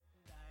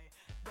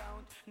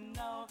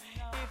No,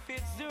 if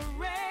it's the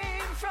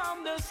rain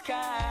from the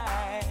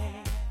sky,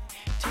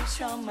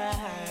 teach on my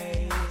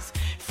eyes,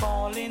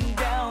 falling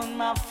down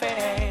my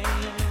face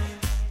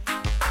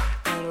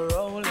and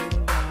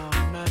rolling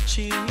down my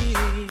cheek.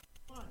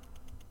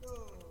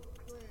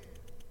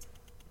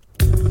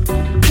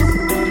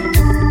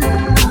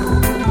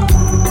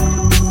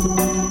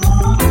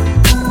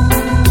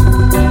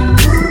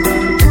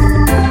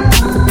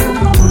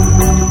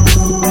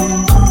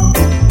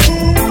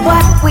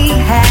 What we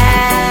have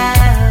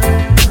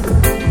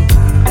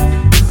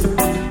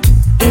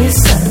is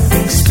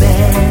something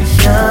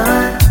special.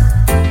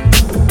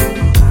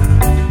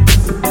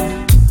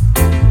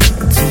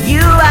 To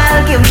you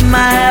I'll give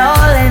my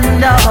all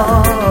and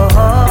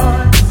all.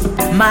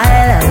 My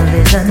love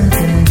is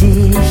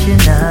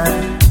unconditional.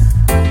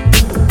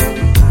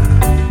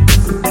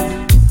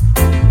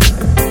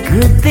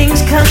 Good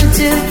things come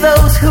to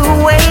those who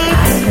wait.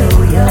 I know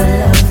your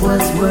love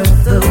was worth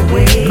the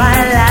wait. My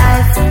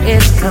life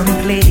is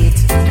complete.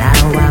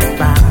 Now I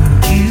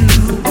found you.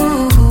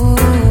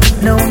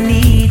 No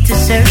need to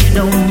search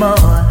no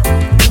more.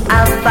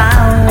 I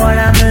found what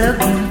I'm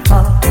looking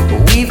for.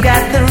 We've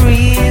got the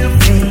real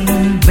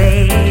thing,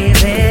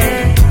 baby.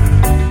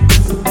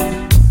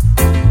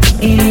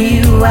 In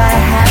you I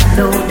have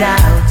no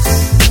doubts.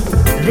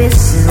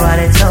 This is what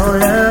it's all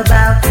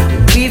about.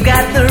 We've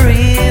got the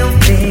real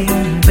thing,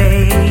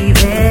 baby.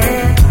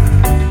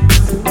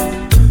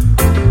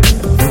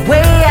 The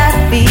way I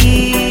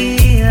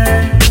feel,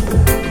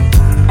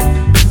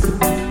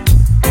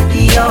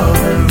 you're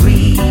the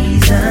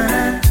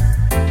reason.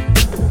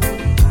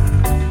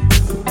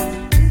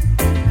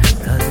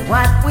 'Cause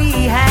what we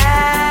have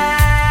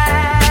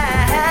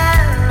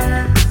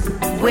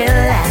will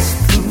last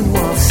through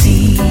all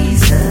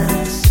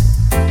seasons.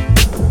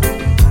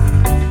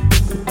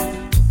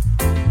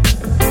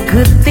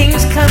 Good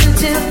things come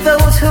to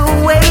those who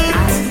wait.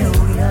 I know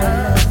your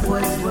love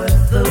was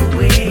worth the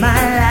wait.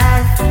 My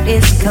life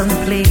is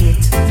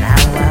complete.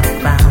 Now I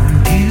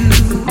found you.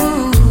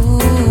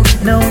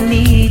 No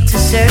need to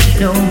search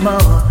no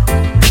more.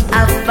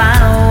 I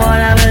found what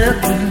I'm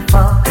looking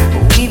for.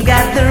 We've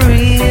got the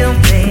real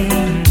thing,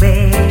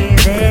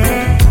 baby.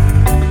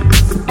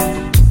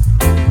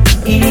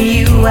 In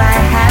you I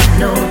have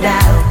no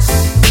doubts.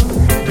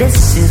 This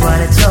is what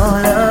it's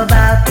all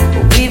about.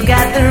 We've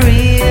got the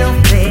real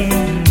thing,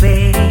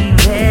 baby.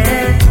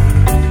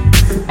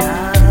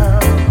 Oh,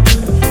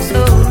 so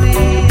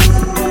real.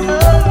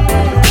 Oh,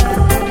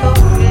 yeah. Oh,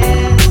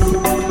 real.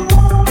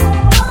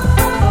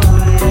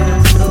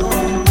 So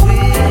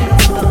real,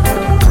 so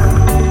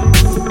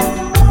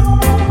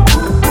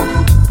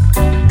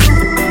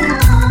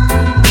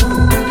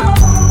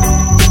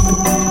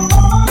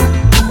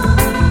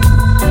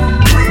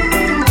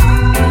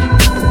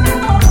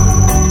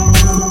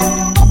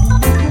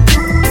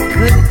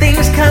good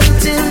things come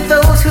to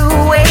those who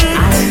wait.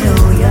 I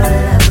know your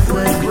love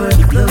was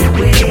worth the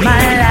wait.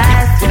 My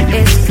life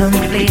is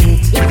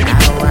complete.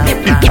 Now I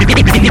found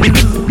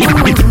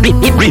you.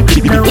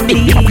 No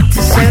need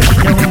to search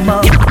no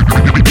more.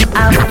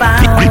 I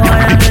found what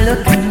I'm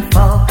looking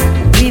for.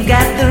 We've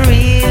got the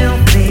real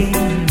thing,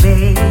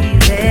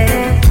 baby.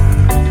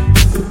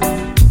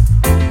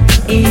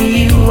 In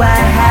you I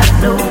have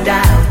no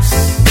doubts.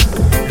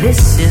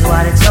 This is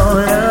what it's all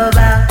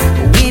about.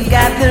 We've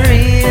got the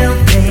real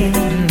thing,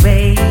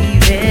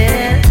 baby.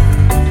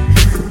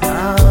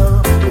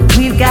 Oh,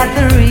 we've got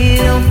the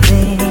real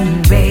thing,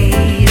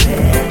 baby.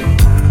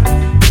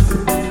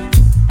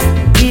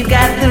 We've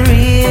got the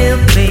real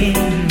thing,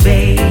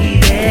 baby.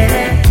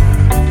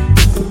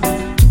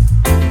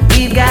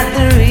 We've got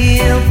the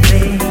real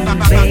thing,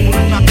 baby.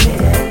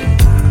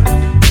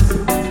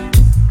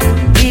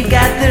 We've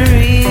got the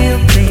real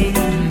thing,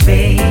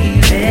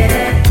 baby.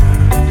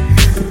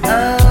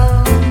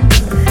 Oh,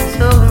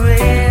 so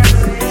real,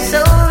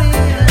 so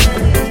real,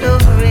 so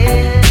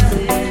real,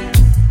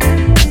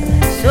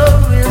 so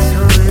real,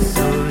 so real,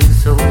 so real,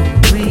 so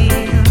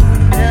real.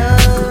 No,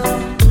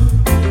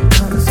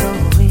 I'm so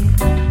real,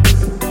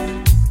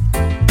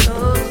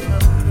 oh, so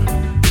real,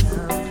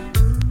 no,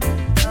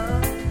 oh,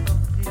 so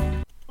real.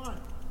 1,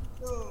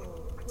 2,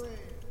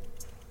 3.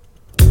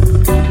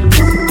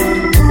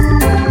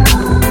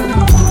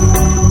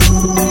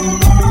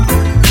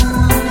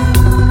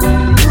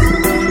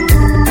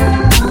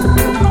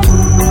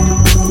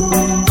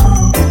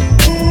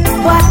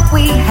 What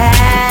we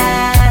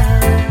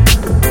have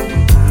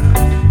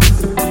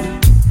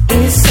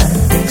is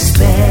something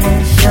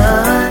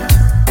special.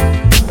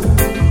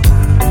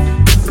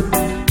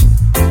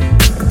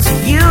 To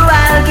you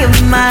I'll give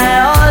my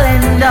all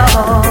and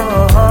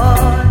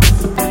all.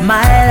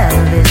 My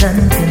love is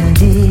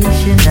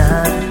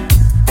unconditional.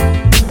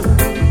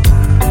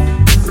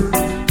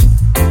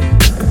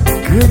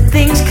 Good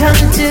things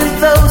come to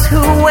those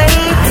who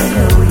wait. I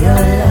know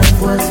your love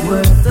was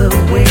worth the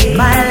wait.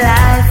 My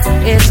life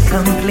is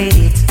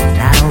complete.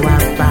 Now I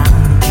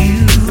found you.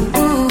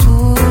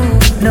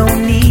 No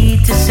need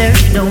to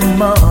search no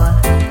more.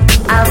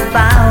 I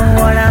found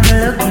what I'm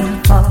looking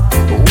for.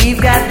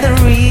 We've got the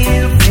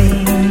real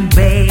thing,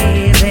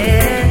 baby.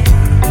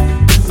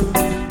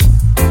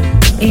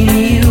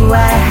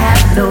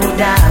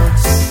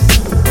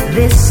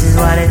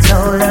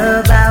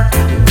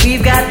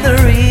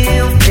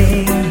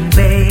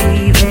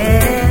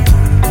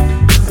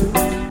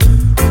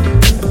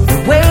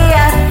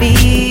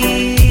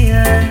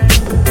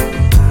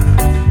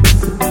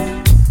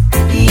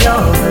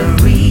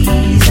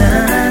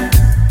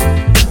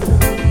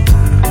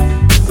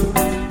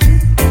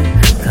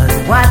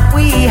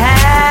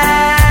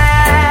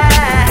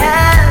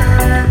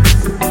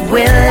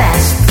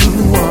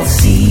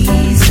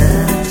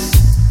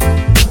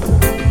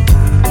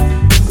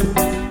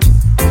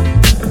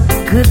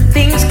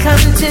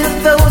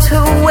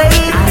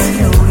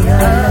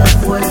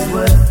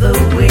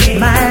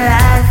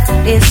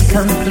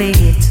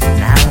 complete.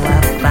 Now I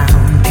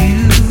found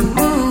you.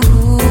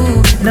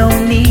 No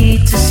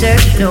need to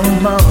search no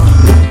more.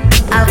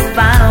 I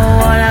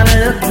found what I'm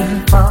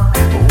looking for.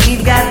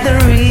 We've got the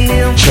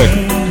real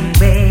thing,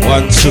 baby.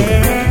 1, 2.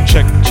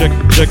 Check.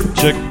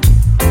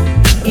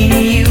 In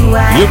you I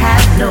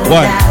have no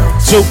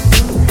doubt. 1, 2.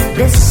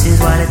 This is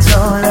what it's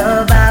all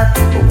about.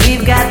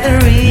 We've got the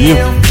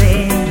real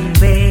thing,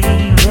 baby.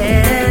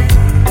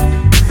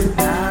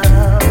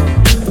 Oh,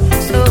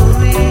 so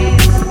real.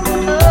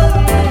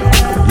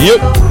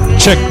 Yep.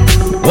 Check.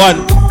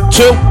 1,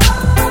 2.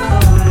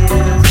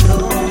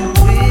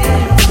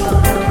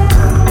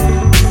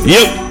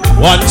 Yep.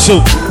 1,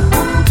 2.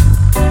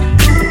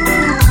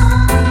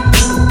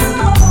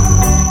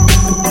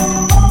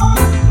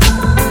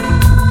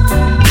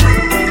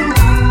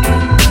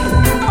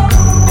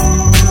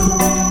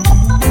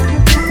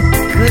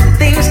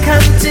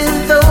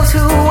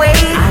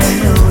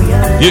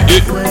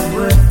 It was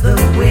worth the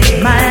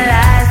wait. My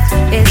life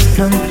is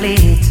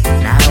complete.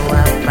 Now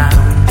I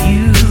found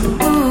you.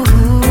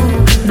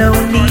 No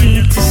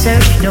need to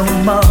search no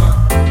more.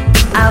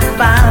 I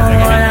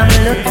found what I'm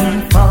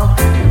looking for.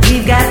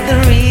 We've got the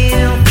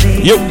real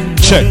thing. Yep.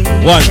 Check.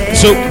 1,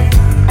 2.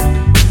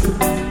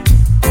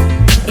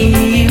 In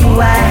you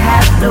I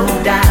have no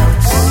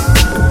doubts.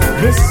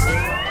 This.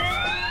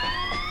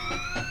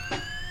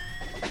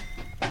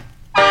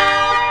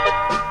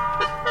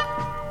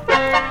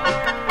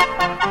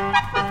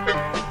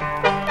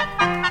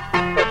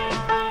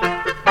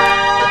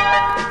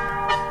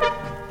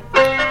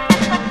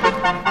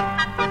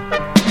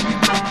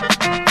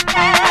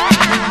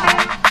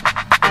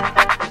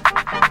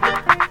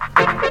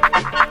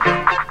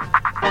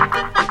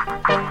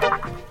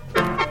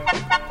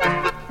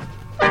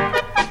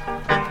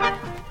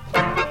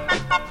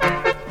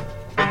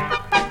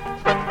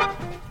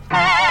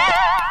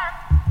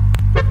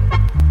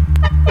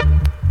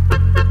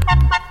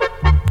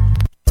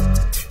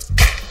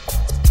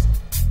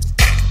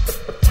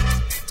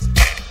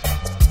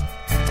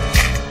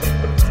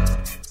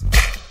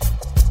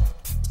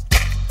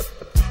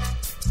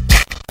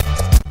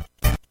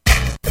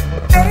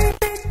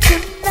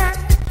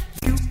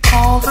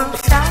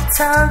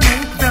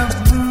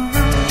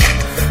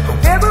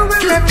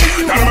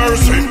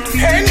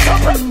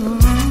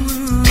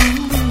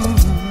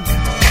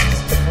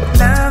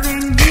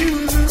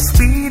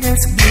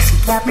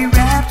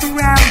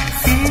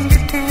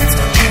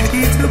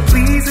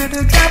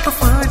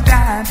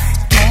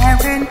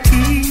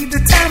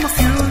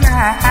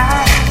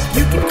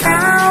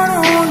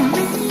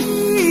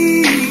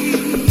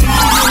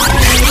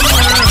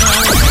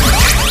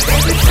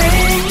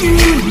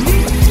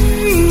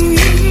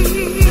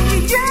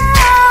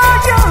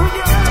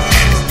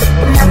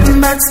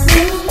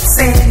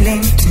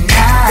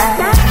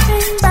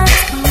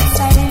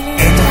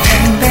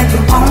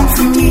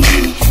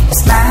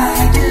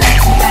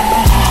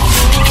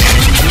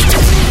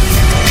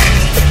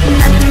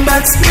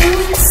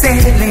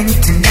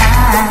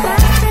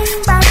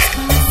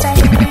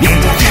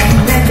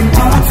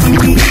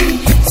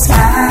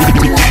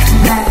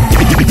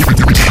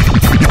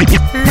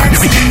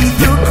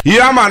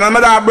 Yeah, man, I'm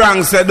that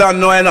Bronx said, don't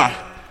know enough.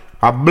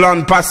 A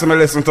blunt pass me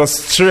listen to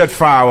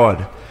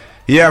straightforward.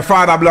 Yeah,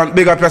 Father Blunt,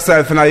 big up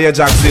yourself in a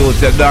Ajax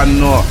youth, you don't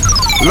know.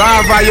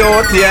 Lava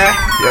youth, yeah,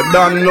 you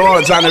don't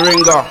know, Johnny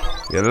Ringo,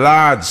 you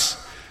large.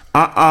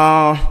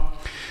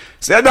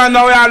 So you don't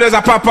know we always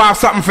a pop off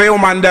something for you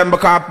man them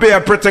because pay a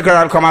pretty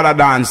girl come out of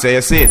dance,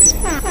 you see it?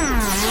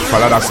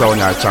 Follow that sound,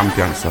 you're a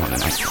champion sound.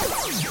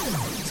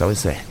 So we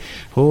say,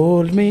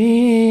 hold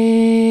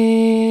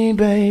me,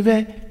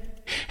 baby,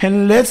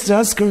 and let's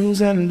just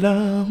cruise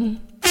along.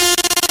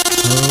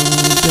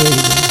 Oh, baby.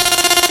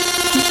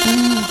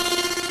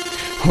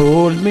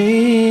 Hold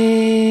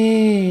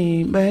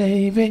me,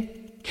 baby,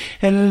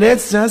 and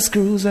let's just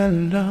cruise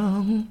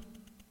along.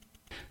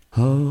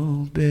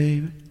 Oh,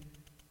 baby.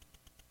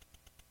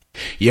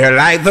 You're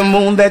like the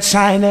moon that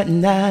shines at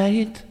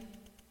night.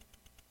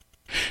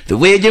 The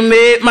way you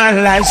make my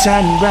life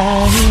shine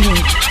bright.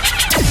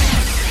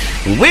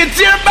 With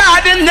your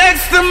body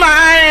next to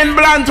mine,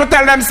 Blunt will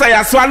tell them, say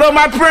I swallow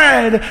my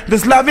pride.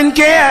 This loving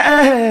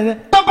care.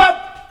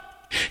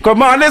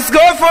 Come on, let's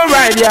go for a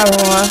ride, yeah.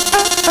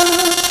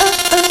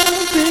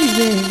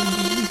 Baby.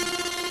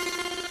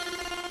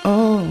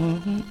 Oh,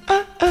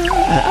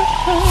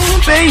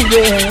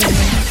 baby.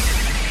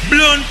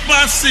 Blunt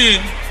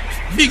Posse.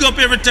 Big up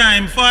every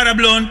time. Father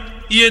Blunt,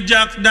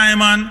 Ajax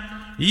Diamond.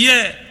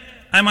 Yeah,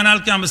 I'm an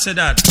Alcamber said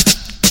that.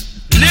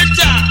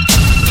 Later.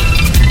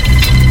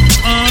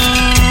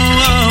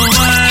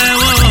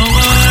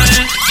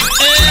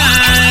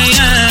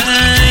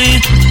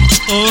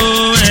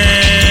 Oh,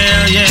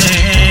 well, yeah.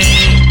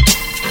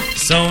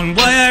 Sound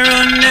boy I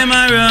run, them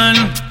I run.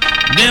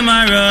 Them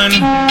I run.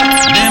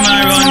 Them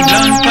I run.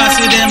 Blunt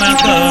Posse, them I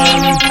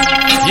come.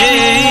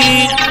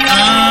 Yeah.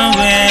 Oh,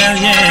 well,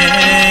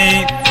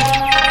 yeah.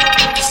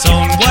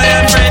 Sound boy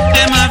I fret,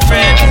 them I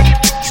fret.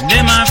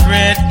 Them I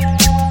fret.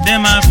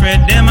 Them I fret.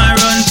 Them I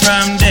run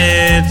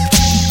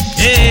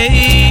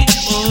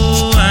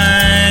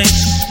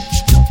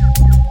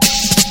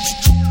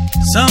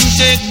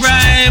take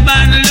bribe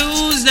and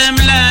lose them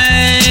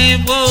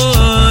life,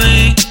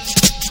 boy.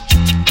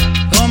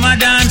 Come a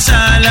dance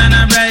all and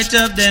a bright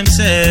up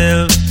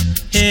themselves.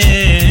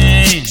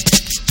 Hey,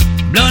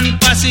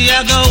 blunt posse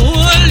I go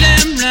hold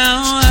them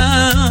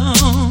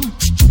now.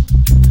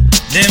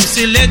 Them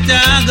selector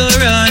I go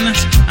run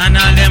and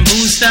all them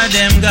booster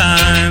them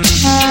gone.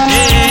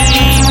 Hey,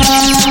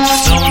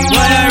 sound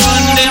boy I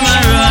run, them a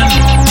run,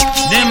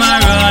 them a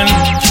run,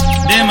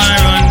 them a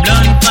run.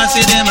 Blunt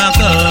posse them a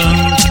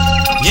come.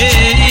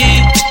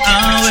 Yeah,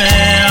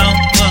 well.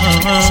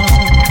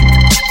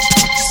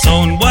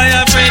 Sound boy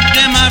a fret,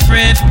 them a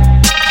fret,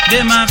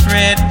 them a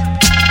fret,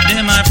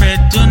 them a fret.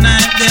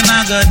 Tonight them a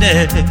go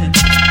dead.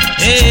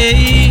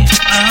 Hey,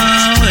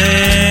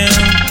 well.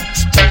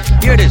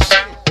 Hear this.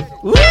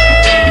 Woo!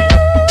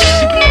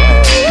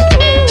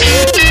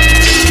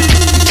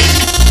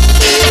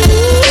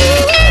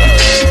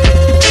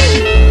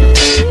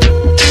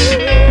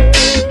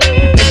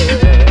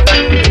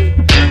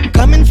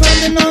 Coming from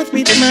the north,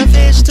 with my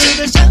face to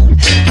the south.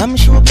 I'm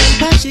sure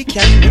Posse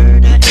can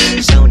murder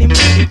any sound in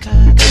Monica.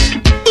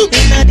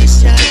 In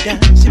this yard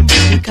dance in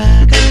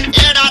Monica.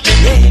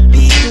 Yeah,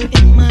 people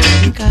in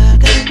Monica.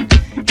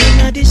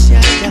 In this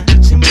yard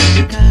dance in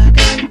Monica.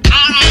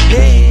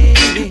 Yeah.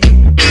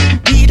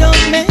 We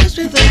don't mess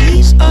with the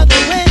east or the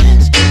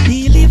west.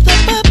 We leave the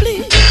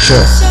public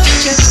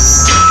subject.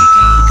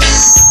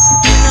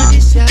 In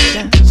this yard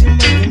dance in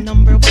Monica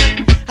number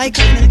one. I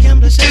can't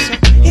gamble so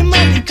in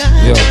Monica.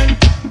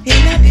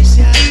 In this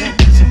yard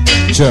dance in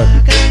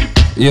Monica.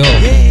 Yo.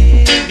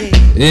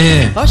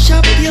 Yeah. Hush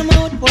up your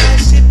mouth, boy.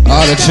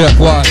 All the check,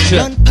 one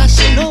check.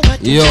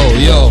 Yo.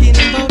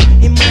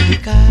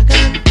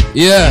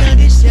 Yeah.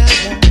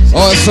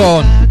 Oh,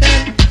 son.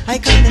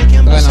 Kind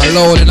of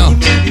loud enough.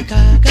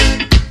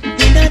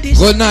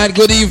 Good night,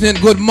 good evening,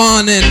 good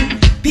morning,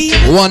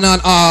 one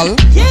and all.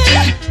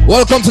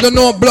 Welcome to the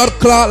No Blood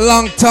Clot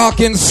Long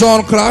Talking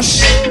Sound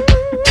Clash.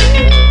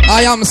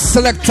 I am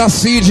Selector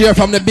CJ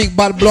from the Big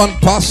Bad Blunt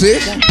Posse.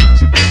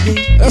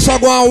 Let's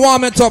go and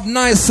warm it up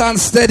nice and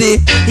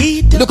steady.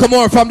 Look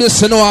more from this,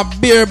 you know, a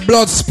beer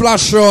blood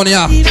splash around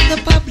here.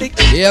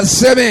 Yes,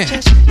 see me.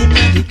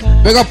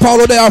 Big up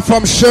Paulo there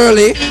from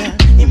Shirley.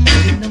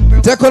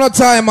 Take on your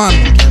time, man.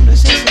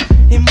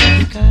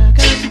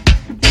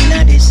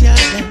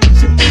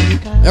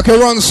 You can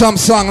run some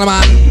song,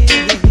 man.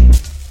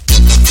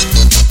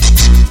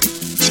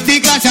 The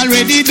clash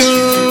already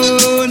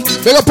done.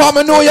 Big up on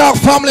my New York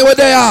family, we're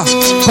there.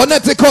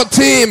 Connecticut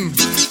team.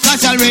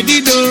 Clash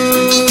already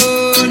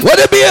done. Where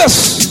the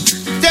bass?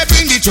 They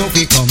bring the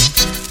trophy come.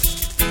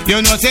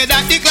 You know say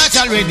that the clash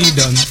already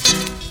done.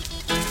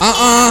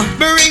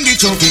 Bring the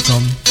trophy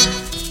come.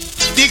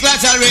 The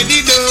clash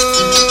already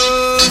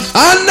done.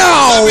 And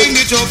now bring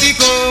the trophy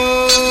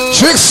come.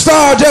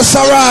 Trickstar just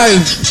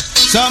arrived.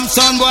 Some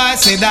boys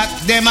say that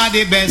them are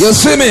the best. You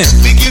see me?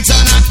 We kill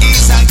sound at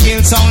east and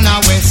kill sound at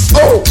west.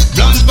 Oh,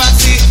 Blunt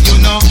Posse, you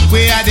know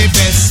we are the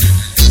best.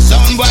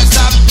 Sound boy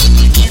stop,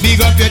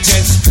 big up your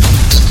chest.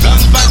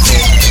 Blunt Posse,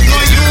 you know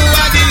you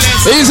are the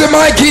best. Easy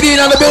Mikey Dean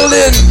on the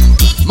building.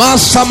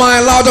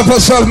 Mastermind, loud up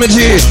yourself, me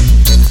G.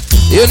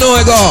 You know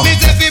I go. Me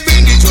say we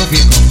bring the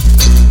trophy come.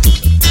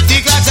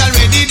 The class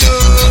already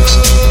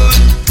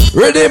done.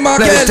 Ready, my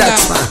Play the girl.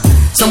 tax, man.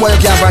 Some boy you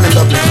can't run him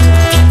up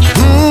now.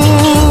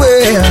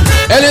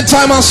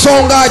 Anytime a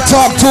song guy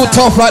talk too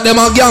tough like them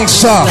a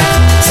gangster.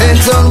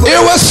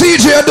 Here what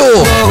CJ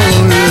do.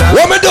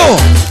 What me do?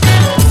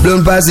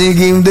 Blunt Posse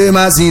give them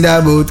a seed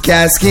about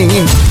casking.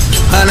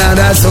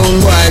 Another song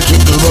boy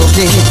kick the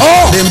bucking.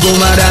 Oh. Them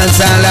come a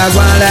dance and like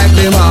one like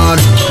them on.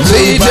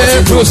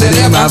 CJ Bruce say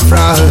them a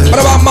fraud.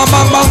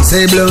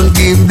 Say Blunt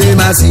give them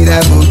a seed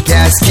about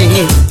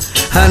casking.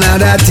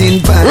 Another tin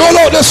pan. Roll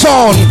out the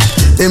sound.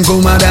 Them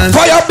come a dance.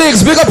 Fire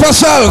Bigs, big up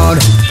yourself.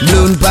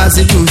 Blunt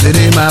Posse say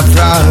them a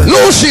fraud.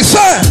 Lucy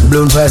say.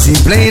 Blunt Posse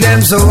play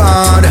them so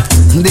hard.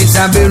 This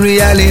a be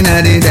real in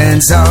a the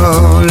dance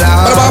hall.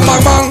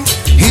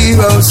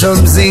 Hero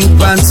some zinc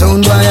pan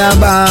sound by a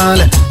ball.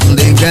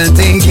 They can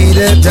take it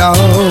at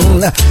all.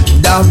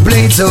 Down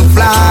plates are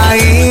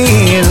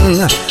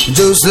flying,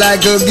 just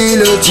like a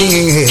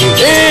guillotine.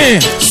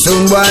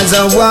 Some boys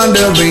are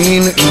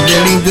wondering if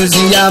they need to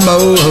see a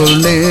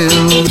molding.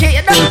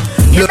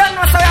 You don't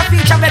know so you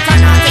feature better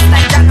than artists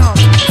like Jano.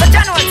 So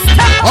Jano,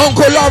 stop.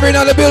 Uncle Lauren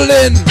on the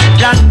building.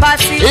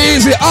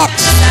 Easy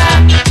Ox.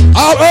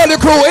 All early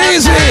crew,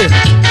 easy.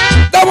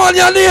 That one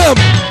your name.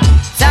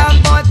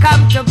 Sound boy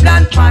come to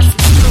Blunt Posse.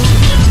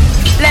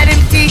 Let him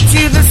teach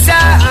you the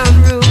sound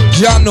rules.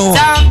 Jano.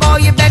 Sound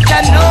boy, you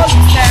better know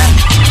yourself.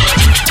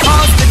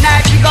 Cause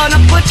tonight we gonna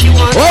put you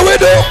on. What we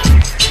do?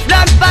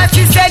 Blunt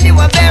Posse said you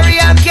were very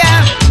up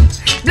camp.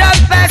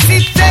 Blunt Posse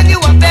said you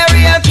were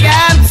very up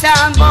camp.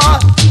 Sound boy,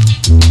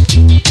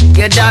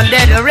 you done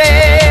dead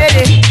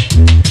already.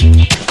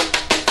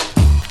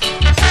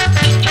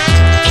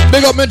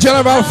 Big up my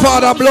General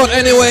Father Blunt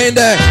anyway in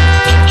there.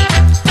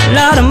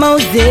 Lord of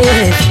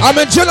Moses. I'm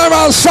a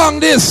General song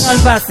this.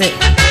 Blunt Posse.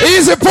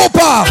 Easy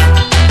Pooper.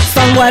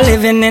 Some boy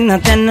living in a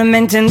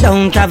tenement and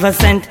don't have a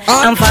cent.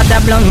 And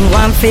Father Blunt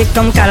one fake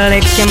come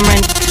collect him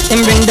rent.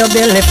 Him bring the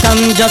bill if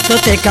come just to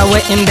take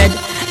away him bed.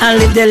 And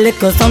leave the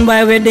liquor some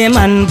boy with him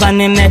and pan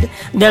him head.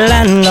 The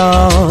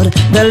landlord,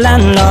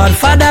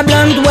 Father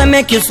Blunt will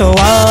make you so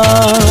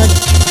hard.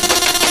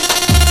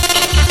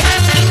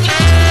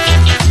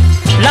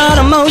 Lord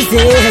of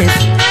Moses,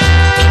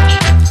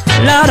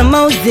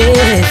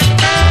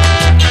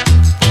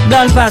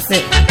 Blunt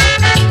Posse,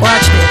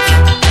 watch this.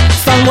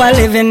 Some boy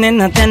living in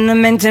a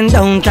tenement and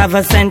don't have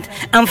a cent.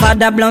 And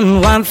Father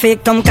Blunt one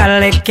fake come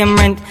collect him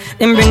rent.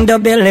 Him bring the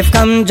bill if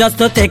come just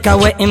to take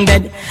away him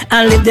bed.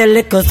 And leave the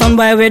liquor some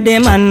boy with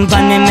him and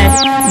pan him head.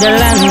 The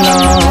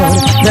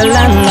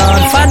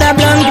landlord, Father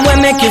Blunt will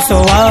make you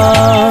so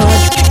hard.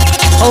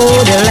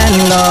 Oh, the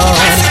landlord,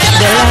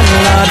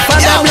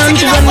 Father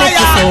Blunt will make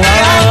you so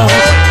hard.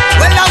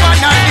 Well, I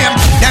wanna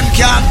them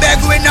can't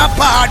beg with no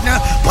pardon.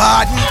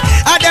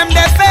 And them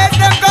they face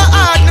them go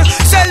on.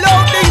 Sell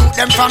out the youth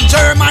them from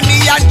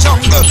Germany and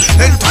jungle.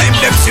 In time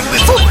them see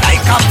we fool like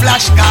a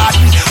flash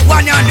garden.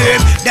 One your name,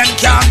 them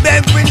can't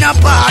beg with no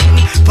pardon.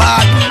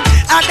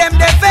 And them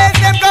they face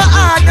them go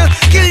on.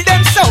 Kill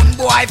them sound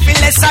boy feel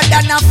lesser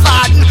than a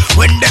faden.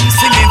 When them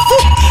singing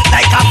fool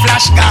like a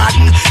flash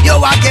garden.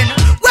 Yo again,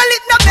 well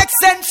it no make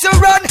sense to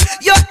run.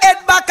 Your head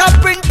back a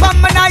print pan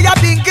man I a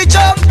bingy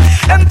jump.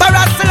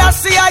 Emperor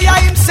Selassie I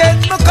him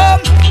send me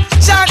come.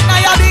 Chant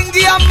I a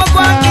bingy and me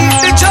go and beat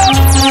the jump.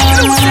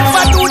 Losing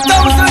for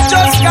 2000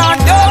 just can't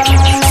down.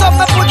 So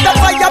me put the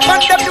fire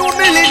upon them new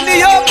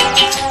millennium.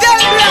 Tell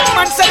black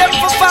man say them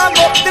for farm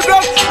up the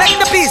ground. Make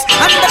the peace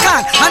and the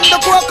can and the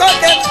coke out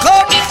them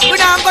come. We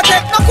not go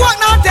take no coke,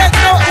 not take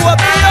no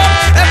opium.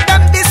 If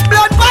them this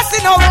blood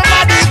passing out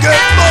body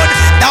get mud.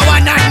 That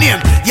one a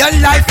name your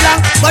lifelong,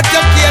 but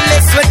you're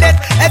careless with it.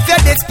 If you're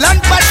this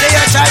blunt Posse,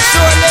 you shall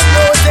surely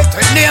lose it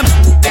with name.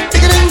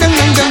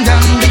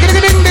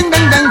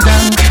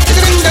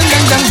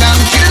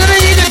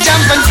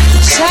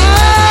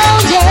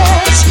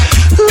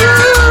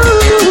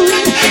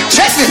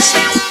 Check this.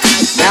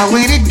 Now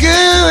ain't it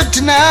good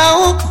to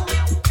know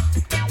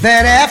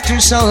that after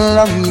so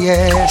long,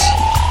 yes,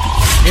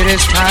 it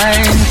is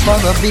time for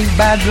the big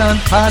bad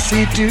blunt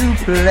Posse to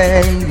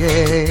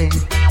play.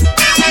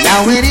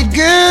 Now ain't it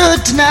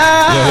good to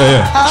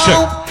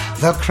know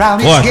the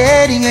crowd is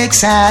getting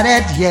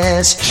excited,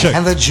 yes,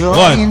 and the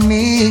joy in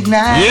me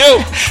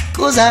ignites.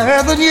 Cause I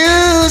heard the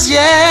news, Yo.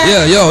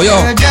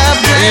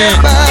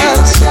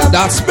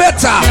 That's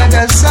better.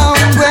 The song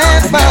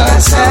went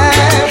bust.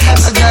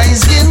 A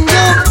guy's getting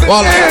no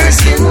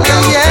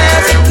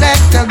yes,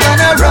 elector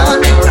gonna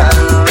run.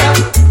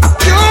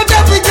 You're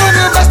definitely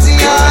gonna bust the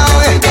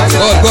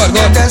Good.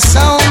 The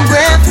song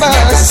went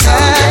bust.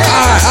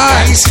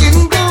 Guy's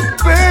getting no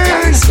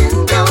burn.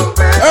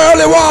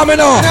 Early warming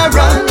up.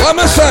 What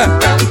me say?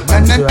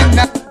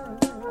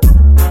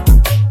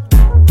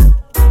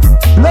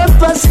 Blood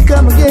Posse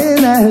come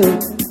again, I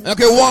heard.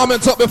 Okay, warm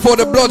it up before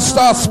the blood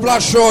starts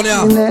splash on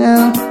ya.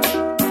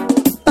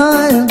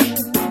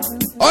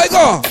 I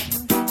go.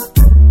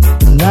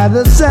 Now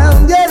the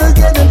sound get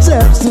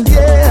themselves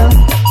together.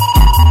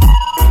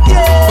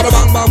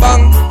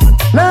 Bang.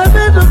 Now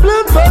that the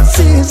Blood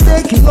Posse is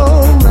taking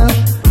over.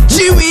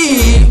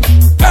 Chewy.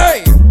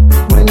 Hey.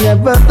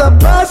 Whenever the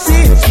Posse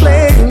is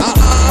playing,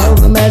 all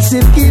the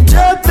massive keep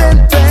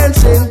jumping,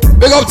 dancing.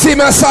 Big up Team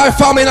SI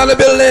family in the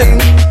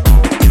building.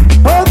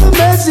 All the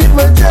massive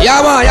are jumping.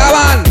 Yeah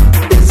man.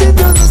 Listen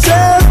to the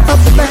sound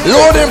of the man.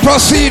 Loading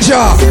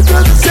procedure. Listen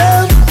to the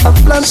sound of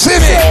Blunt. See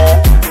me.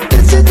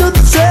 Listen to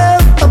the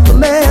sound of the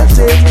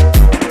massive.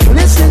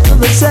 Listen to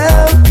the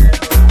sound.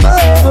 You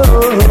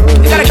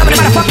gotta come in the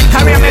motherfucking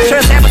career, make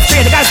sure it's ever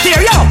straight. You gotta steer,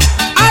 yo.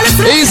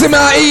 Easy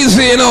man,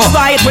 easy, you know.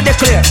 Buy it with the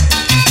clear.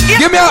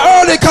 Give me an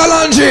early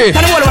Kalanji.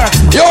 Can the whole work?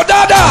 Yo,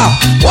 Dada.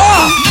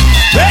 What?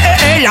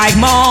 Like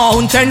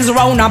mountains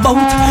round about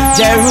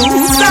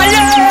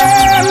Jerusalem.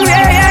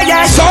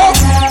 Yeah. So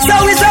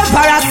is a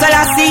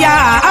Selassie.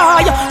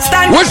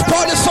 Stand. Which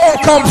part the soul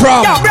come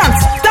from? Yo,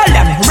 Bronx, tell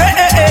them.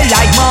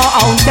 Like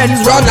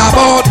mountains round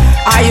about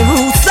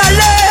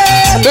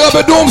Jerusalem. Big up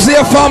the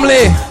Doomsday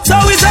family. So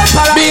is a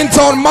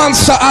Beantown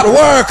Monster at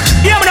work.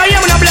 Yeah, man,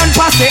 Blunt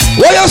Posse.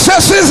 What you say,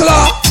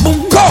 Sizzler?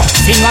 Go.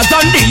 Singers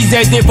on these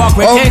days, the fuck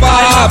with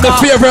the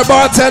favorite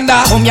bartender.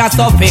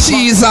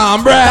 Cheese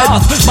and bread.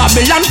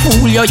 Babylon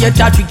fool you, you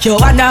trick you,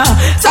 Anna.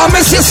 I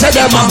miss you, say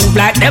them, move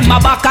like them, a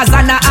backers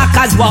and a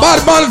hackers walk.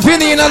 Bad man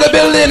Vinny in the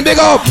building, big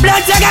up.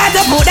 Blood, you got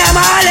to put them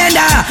all in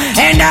the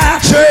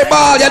Trey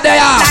Ball, you there.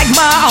 Like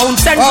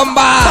mountains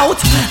out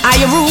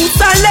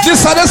Jerusalem. This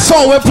is the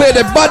song we play,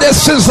 the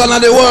baddest sizzle in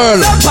the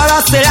world.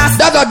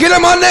 Dada, give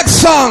them our next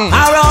song.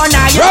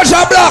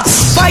 Roger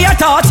Blocks. For your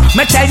thoughts,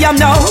 me tell you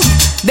now,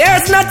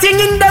 there's nothing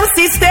in the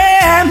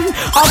system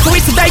of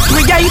which they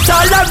create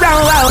all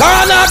around.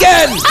 Come on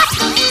again.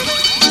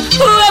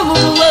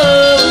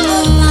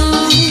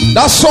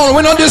 That song,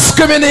 we don't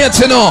discriminate,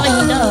 you know.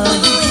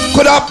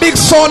 Could have big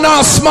sound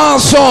or small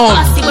sound.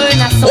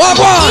 What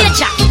one?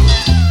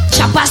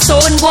 Chopper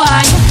sound boy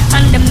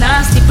and them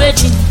nasty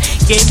brethren.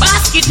 Get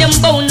basket them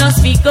bonus,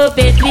 pick up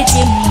it with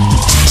him.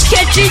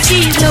 Catch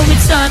disease, now it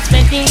starts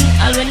spreading.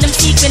 All when them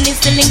seek when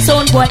it's selling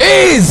sound boy.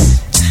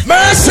 Ease!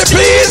 Mercy,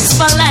 please!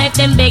 For life,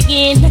 them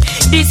begin.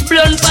 This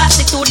blunt pass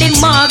it to the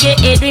market.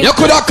 You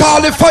could have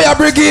called the fire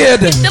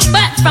brigade. The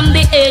bat from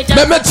the edge.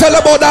 Let me tell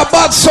about that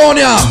bad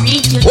Sonia.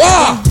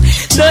 Wow!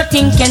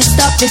 Nothing can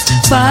stop this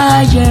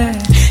fire.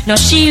 No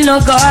shield, no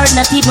guard,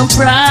 not even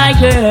prior.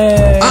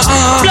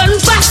 Blunt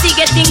pass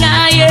getting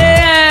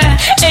higher.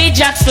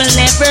 Ajax will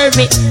never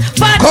hit.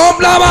 But come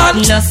now,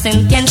 man.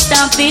 Nothing can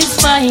stop this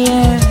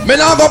fire. Me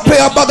now go play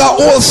a bag of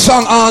old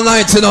song all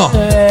night, you know.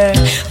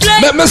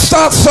 Let me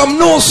start some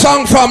new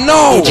song from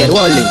now.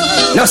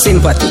 No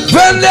sympathy.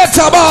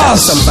 Vendetta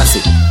boss. Some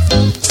passy.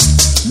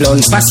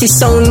 Blunt passy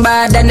sound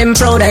bad and them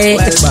proud of it.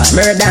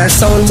 Murder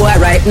sound boy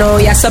right now,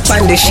 yes up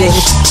on the shit.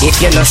 If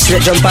you not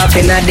straight jump up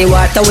in the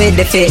water with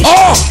the fish.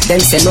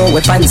 Them say no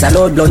weapons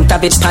allowed, blunt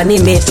have it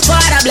panny mate.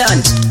 Water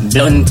blunt.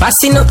 Blunt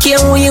passy no care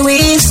who you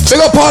is.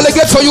 Big up all the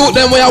ghetto youth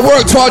them when you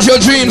work towards your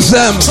dreams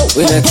them.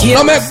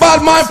 No make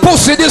bad mind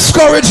pussy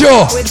discourage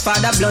you.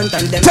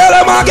 Tell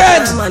them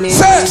again.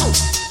 Say.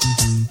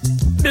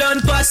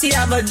 Blunt passy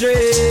have a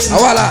dream.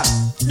 Voila.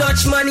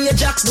 Dutch money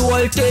Ajax the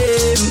whole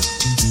team.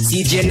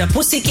 CJ no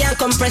pussy can't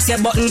compress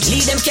your button.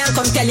 Lead them can't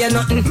come tell you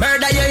nothing.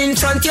 Murder you in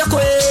front your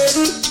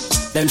queen.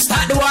 Them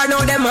start the war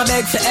now them a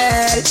beg for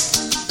help.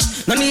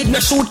 No need no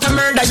shoot to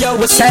murder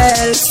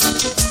yourself.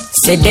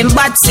 Say them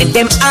bad, say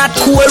them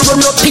hardcore.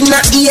 Run up in a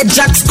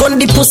Ajax gun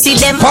the pussy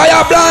them.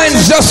 Fire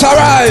blinds just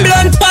arrived.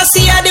 Blunt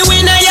pussy are the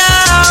winner yo.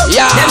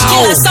 Them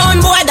kill a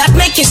sound boy that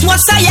make it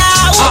what's a yo.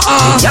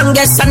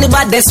 Youngest and the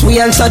baddest we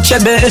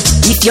untouchable.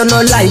 If you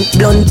no like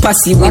blunt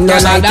pussy we no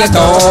like it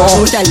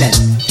all. Tell them.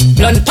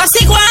 Blunt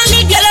pussy go and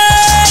live your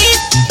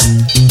life.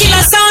 Kill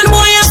a sound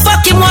boy and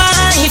fuck him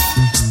wife.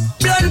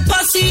 Blunt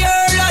pussy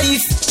your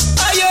life.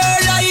 Your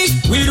life.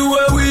 We do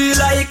what we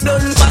like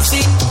blunt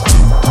pussy.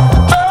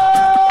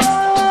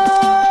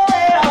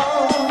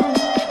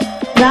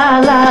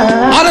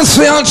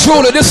 Honestly and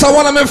truly, this is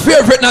one of my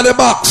favorite in the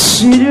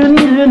box.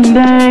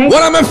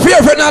 One of my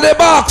favorite in the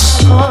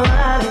box.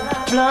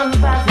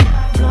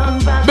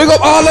 Big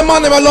up all the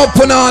money I love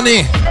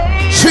Punani.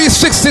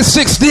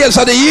 366 days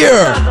of the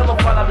year.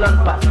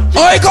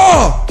 I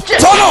go.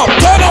 Turn up.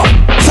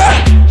 Say.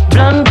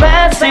 Blunt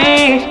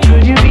passy,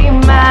 could you be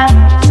my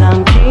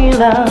sound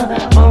killer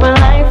for a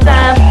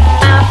lifetime?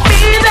 I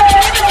feel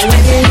it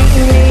when you need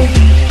me.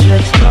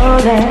 Just go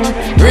there.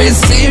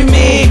 Receive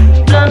me.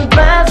 Blunt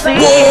passy,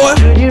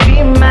 could you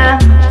be my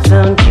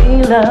sound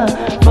killer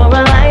for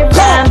a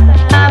lifetime?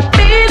 I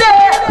feel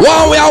it.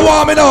 One way I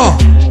want me now.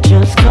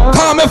 Just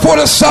come before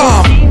the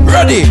storm.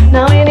 Ready.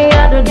 Now any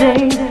other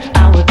day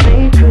I would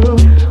play cool,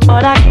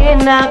 but I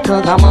can't now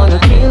 'cause I wanna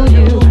kill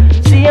you.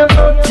 See I'm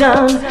so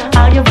done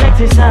how you flex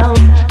it sound,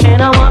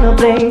 and I wanna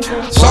play.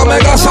 So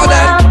make us on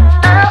that.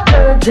 I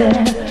heard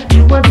that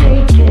you were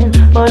taken,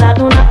 but I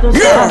don't have to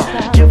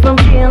stop you from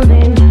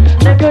killing.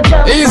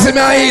 Easy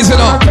man, easy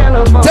now.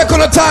 Take on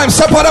the time,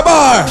 step on the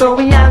bar.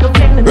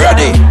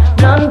 Ready.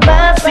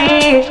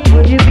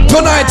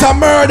 Tonight a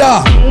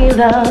murder.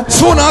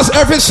 Soon as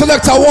every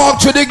selector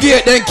walk through the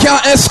gate, they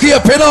can't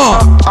escape, you know.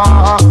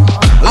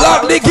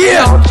 Lock the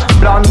gate.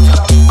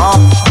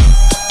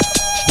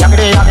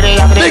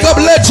 Big up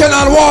Legend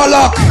and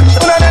Warlock.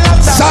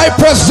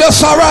 Cypress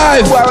just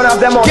arrived.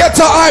 Get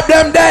to hype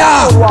them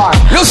there.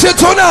 You see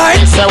tonight.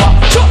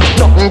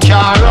 Nothing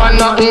can run,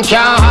 nothing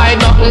can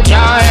hide, nothing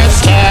can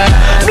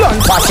escape.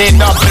 Blunt pass it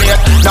up plate,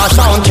 no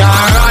sound can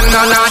run,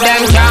 none of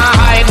them can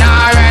hide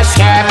nor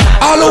escape.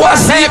 All who are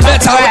see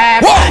better.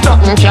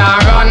 Nothing can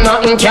run,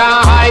 nothing can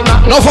hide,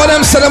 nothing. No for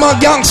them say them a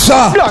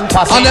gangster,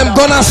 and them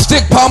gonna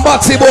stick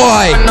Pambati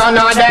boy.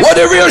 What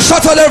the real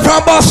shot of them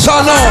from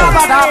Boston now?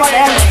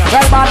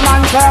 Well, bad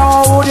man say,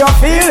 how would you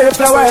feel if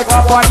you wake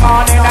up one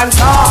morning and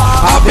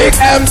saw a big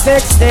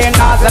M16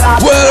 nozzle?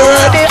 Well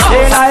ready.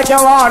 Feel like you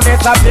want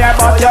disappear,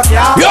 but you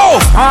can't. Yo!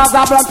 Cause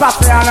a blood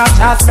passy and a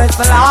chance miss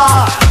the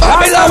law.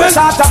 Babylon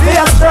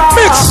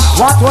mix.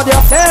 What would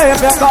you say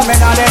if you come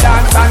in on the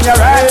dance and you're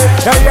ready?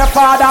 You hear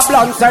Father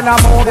Blunt and a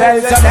move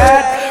else you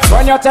dead.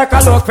 When you take a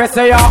look, we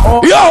see your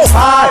own. Yo!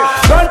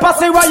 Don't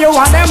pass it where you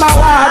want them a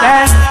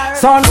warden.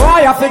 Son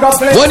boy, you figure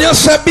play. When you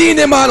say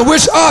Beanie Man,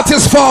 which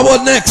artist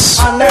forward next?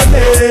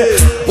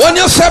 When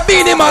you say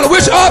Beanie Man,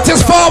 which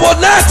artist forward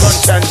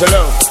next?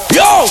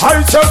 Yo!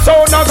 I tell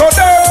so now go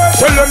there.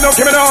 Tell them no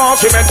give me no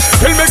argument.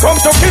 Till me come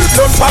to kill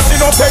them, passing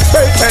no take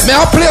statement. Me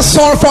I play a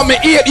song from me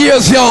 8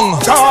 years young.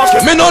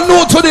 Me no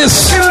new to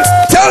this.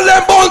 Tell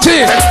them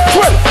Bounty.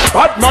 Well,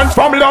 bad man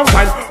from long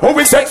time. Who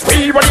is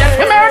experience?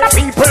 We murder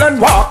people. simple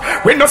and walk.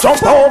 We no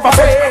jump over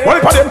it. Well,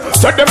 for them,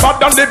 set them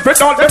bad and live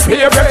with all them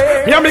period.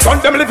 Me and me gun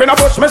them live in a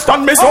bush, me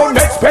stand me own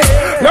expect.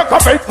 Like a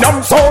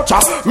Vietnam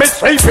soldier, me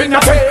sleep in a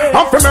bed.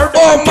 I'm from murder.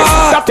 Oh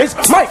man, that is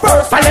my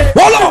first talent.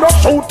 Hold on, no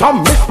shoot and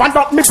miss man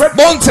that me bread.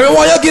 Bounty, me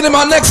want you give him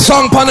a next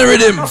song pan the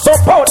rhythm.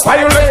 Support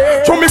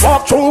violate, to me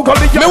walk through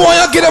gully. Me want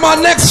you give him a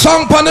next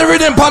song pan the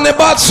rhythm, pan the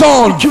bad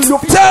sound.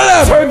 Tell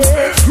them,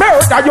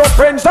 murder your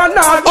friends and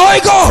not I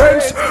go.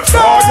 Friends,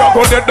 oh you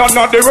go dead and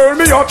not the world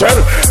me you tell.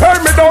 Hey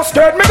me don't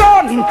scared me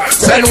gun.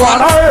 Send one.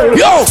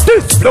 Yo,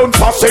 this blood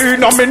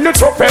passing a minute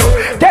to fail.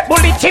 Get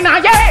bullets in a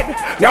head.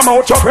 Your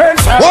mouth your brain.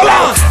 Hold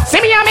on.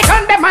 See me and me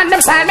condemn and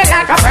them style me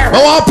like a fair.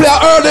 I want to play an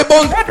early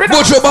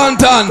Butcher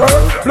Bantan.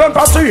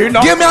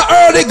 Give me an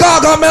early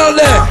Gargamel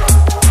there.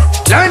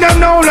 Let them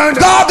know, let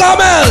them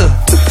Gargamel.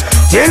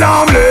 Till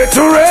I'm late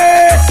to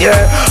rest,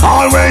 yeah.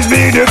 Always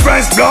be the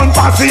best, blunt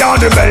posse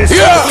on the best.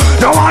 Yeah.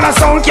 No one a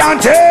sound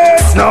can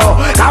taste, no.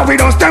 Now we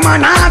don't stem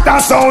and not a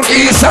sound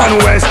east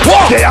and west.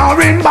 What? They are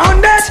in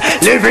bondage,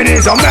 living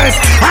is a mess.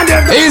 And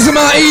easy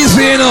man,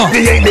 easy, you know.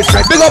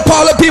 Big up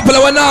all the people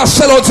that will not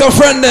sell out your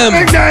friend them.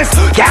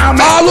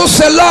 All who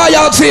sell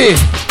loyalty.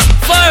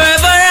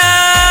 Forever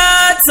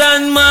hearts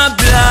on my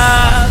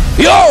blood.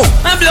 Yo.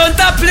 I'm blunt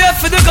to play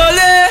for the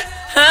gully.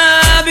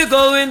 I'll be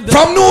going down.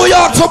 From New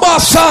York to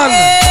Boston.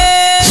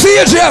 Yeah.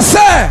 CJ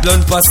say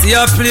Blunt Posse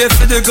I play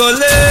for the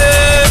gully.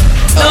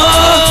 No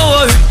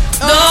worry,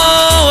 no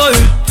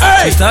worry.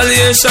 Hey.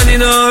 Retaliation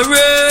in a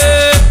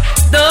hurry.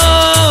 No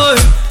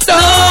worry,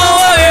 no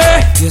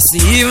worry. You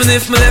see, even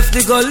if me left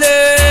the gully.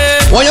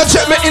 When you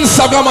check my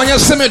Instagram and you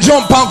see me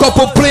jump on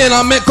couple plane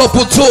and make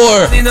couple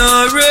tour, in a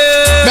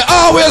hurry. me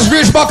always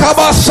reach back to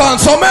Boston.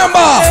 So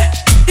remember,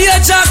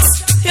 yeah, Jax,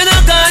 you're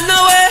not gone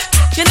nowhere.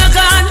 You're not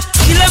gone.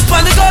 You left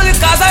on the gully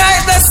cause I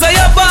write that's where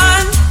you're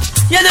born.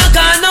 You're not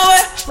gone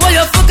nowhere, where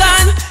you're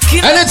forgone.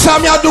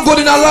 Anytime you do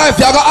good in a life,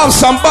 you gotta have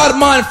some bad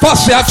man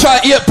Posse I try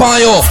eat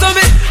pan you. Stop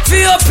it,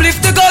 feel uplift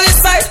the gully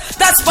side.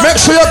 That's make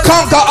sure you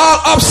conquer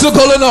all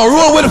obstacles, you know.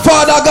 Roll with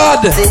Father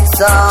God.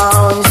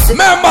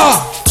 Remember,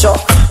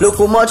 look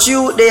how much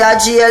you they are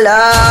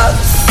jailers.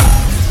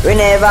 We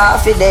never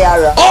fit they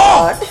are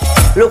oh.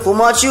 Look how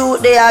much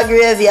you they are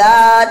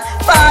graveyard.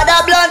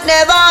 Father Blunt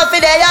never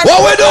fit they are.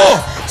 What we do?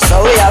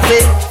 So we have to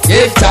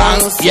give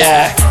thanks,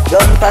 yeah.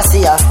 Don't pass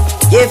here.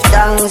 Give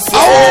thanks,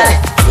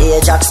 yeah. Yeah,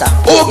 Jackson.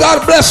 Oh,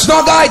 God bless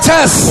no guy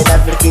test. That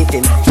will keep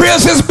him.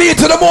 Praises be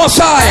to the Most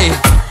High.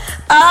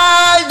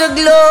 All the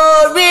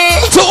glory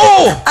to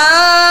who?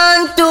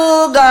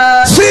 Unto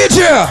God.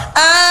 CJ.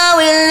 I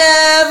will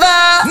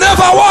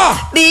never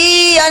what?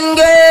 Be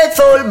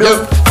ungrateful,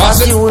 blood.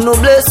 Cause you no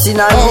blessing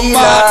and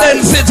healer.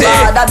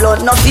 Father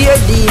blood no fear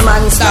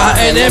demons, not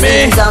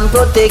enemies. I'm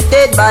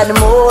protected by the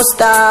Most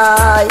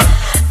High.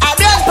 I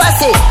blood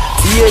Posse.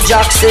 Yeah,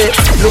 Jackson.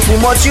 Look how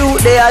much you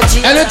they are.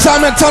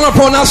 Anytime I turn up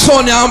on a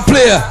Sonya and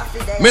play,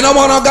 me no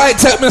want a guy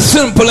take me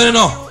simple, you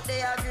know.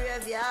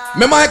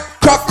 Me might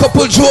crack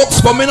couple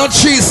jokes, but me not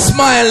cheese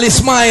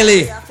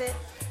smiley.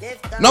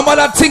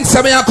 Nobody thinks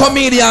I'm a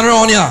comedian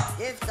around here.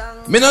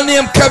 Me no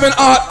name Kevin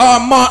Hart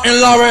or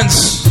Martin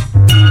Lawrence.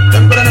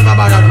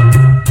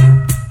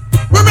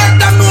 We make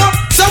them know,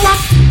 so what?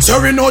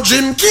 So we know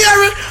Jim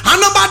Carrey, and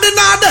nobody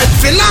know that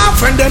feel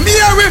laugh when them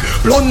hear it.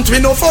 Blunt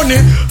we no funny,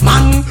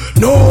 man.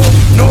 No,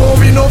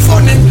 we no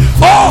funny.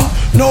 Oh,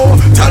 no,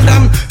 tell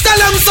them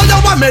so you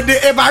want me the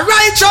ever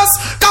righteous.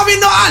 Cause we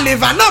know I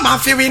live and no man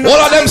feel we know.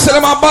 All of them say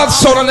them a bad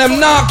son and them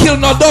not kill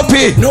no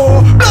dopey.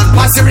 No, blood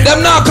passing.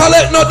 Them not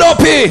collect no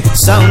dopey.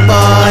 Sound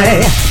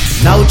boy.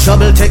 Now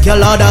trouble take your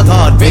Lord of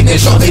God. Big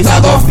it shot it a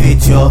go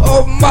fit you.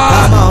 Oh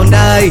man. Come on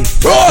die.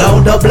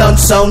 Roll. Now the blunt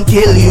sound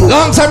kill you.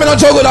 Long time in a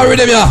juggle that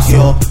rhythm ya.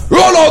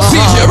 Roll out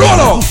CJ,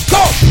 roll out.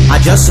 Go. I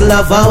just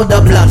love how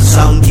the blunt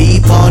sound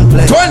keep on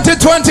playing.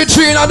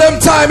 2023 in a them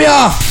time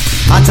ya.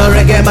 At a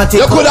reggae matic.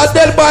 You could have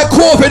dead by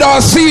COVID or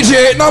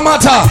CJ, no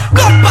matter.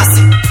 God pass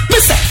it.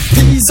 Listen.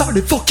 These are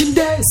the fucking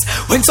days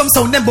when some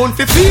sound them born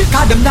for free,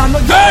 cause them now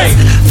no use.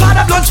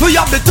 Father Blunt, we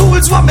have the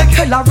tools, what make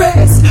hell a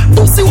race.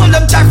 Pussy all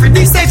them Jeffrey,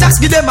 these days just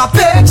give them a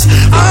page.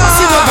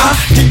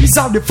 These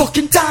are the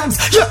fucking times,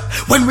 yeah.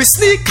 When we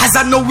sneak, cause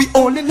I know we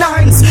only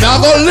lines.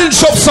 Now go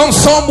lynch up some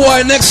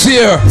boy next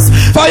year.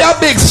 Fire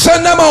big,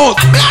 send them out.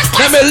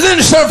 Let me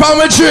lynch them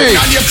from a tree.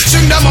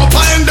 String them up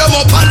and end them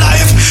up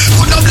alive.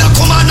 Put the black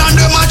woman and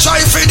them a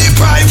try for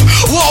deprive.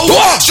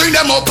 Whoa, string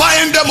them up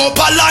and end them up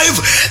alive.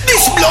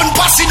 This blunt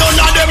passing. None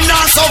of them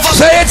now suffer.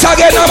 Say it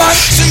again, man.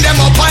 Sing them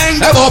up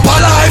and them up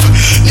alive.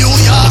 New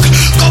York,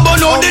 come on,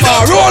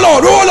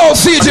 roll out,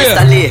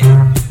 CJ.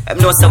 I'm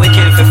not so we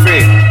kill for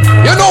free.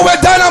 You know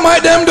what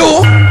dynamite them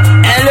do?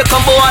 Hey, look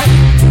boy.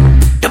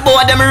 The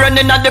boy them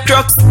running at the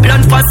crux.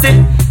 Blunt Posse.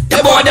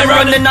 The boy them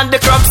running at the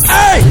crux.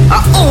 Hey.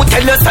 Oh,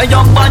 tell us a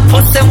young bad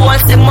pussy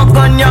wants him a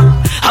gun ya.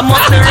 I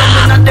must be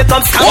running at the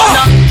cops.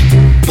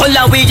 Pull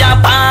a we a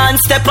pan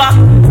stepper.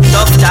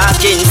 Stop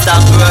talking,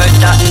 stop word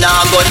that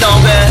now go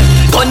nowhere.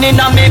 Gun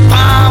in a me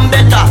palm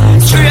better.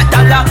 Straight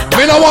dollar.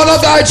 Me no want no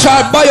guy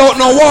try buy out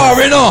no war,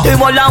 you know.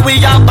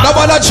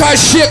 Nobody try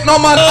shake no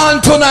man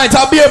on tonight.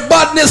 I'll be a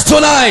badness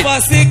tonight.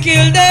 Posse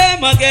kill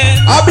them again.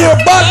 I'll be a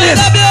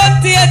badness.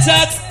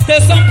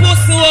 Tell some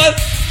pussy wall.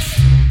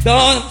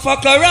 Don't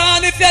fuck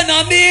around if you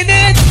not mean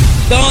it.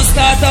 Don't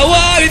start a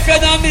war if you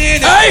not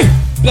mean it. Hey!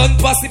 Blunt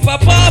Posse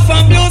pop off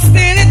and blue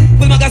steal it.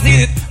 Full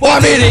magazine it.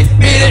 One minute,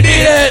 beat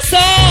it.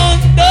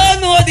 Sound,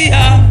 don't know the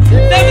heart.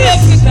 Them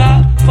love to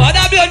talk.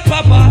 Father Blunt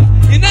Papa.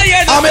 You know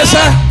you're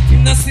not. You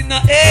know see no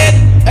head.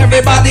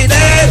 Everybody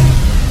dead.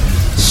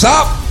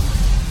 Stop.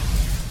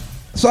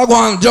 So I go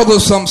and juggle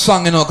some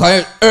song, you know,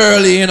 cause it's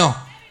early, you know.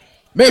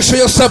 Make sure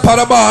you step at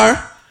the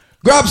bar.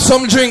 Grab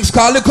some drinks,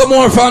 cause a little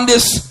more from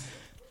this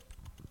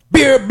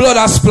beer blood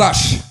a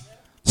splash.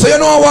 So you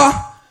know what?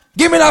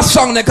 Give me that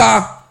song,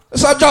 nigga.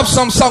 Let's drop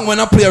some song when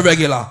I play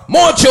regular.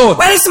 More tune.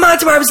 Well, it's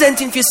Martin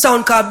representing for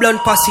sound called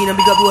Blunt Posse and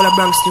big up all of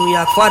Bronx, New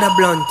York. Father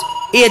Blunt,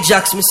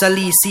 Ajax, Mr.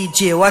 Lee,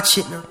 CJ, watch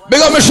it now.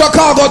 Big up my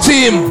Chicago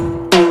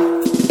team.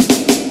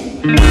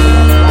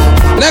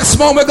 Next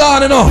month we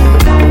gone, you know.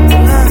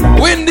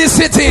 Windy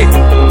City.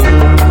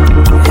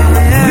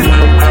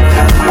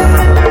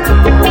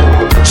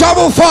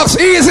 Travel Fox,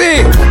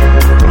 easy.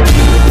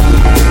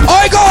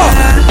 I go.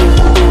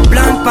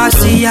 Blunt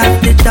Posse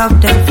have the top,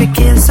 them fi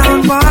kill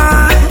some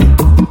boy.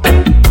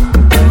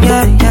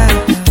 Yeah.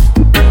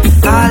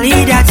 All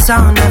hear that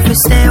sound, if we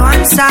stay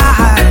one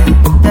side.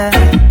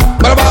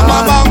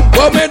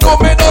 What me do,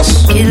 me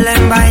does? Kill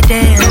them by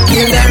day and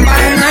kill them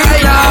by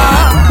night.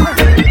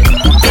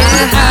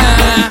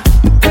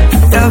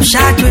 Love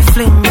shot with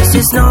fling, this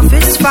is no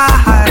fist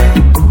fight.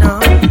 No.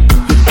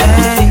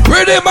 Hey.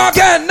 Rhythm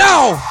again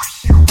now.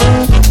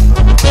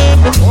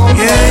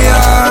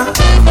 Yeah.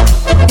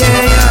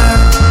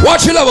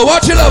 Watch your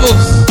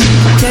levels.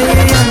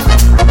 Yeah.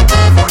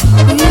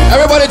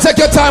 Everybody take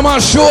your time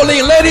on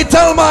Shirley. Lady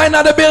Thelma in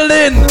the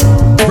building.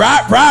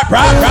 Rap. Well,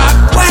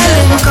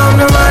 come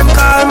the man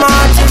call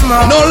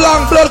Martin. No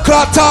long blood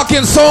clot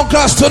talking, sound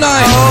class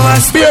tonight.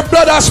 Beer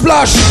blood a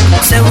splash.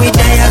 So we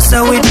there,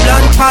 so we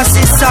Blunt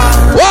Posse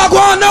sound. Walk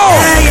on now.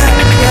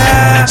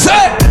 Yeah.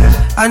 Say.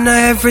 I know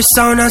every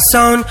sound a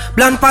sound.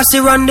 Blunt Posse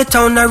run the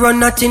town, I run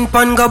nothing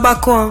pan go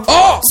back home.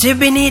 See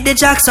beneath the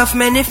jacks of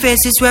many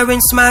faces wearing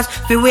smiles.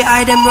 We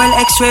eye them well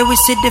X-ray, we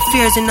see the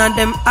fears in on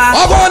them eyes.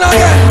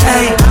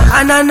 Hey,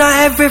 and I know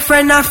every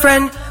friend a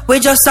friend. We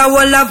just a whole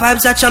of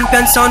vibes, a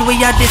champion sound we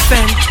a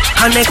defend.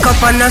 And a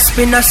cup and a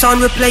spin a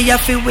sound we play a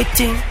feel with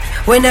thing.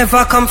 We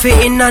never come for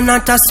in and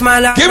not a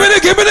smile. Give it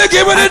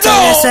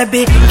now. Say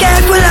be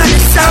careful of the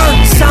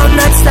sound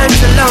that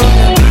stands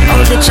alone.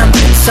 All the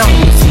champion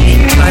songs,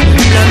 it's by the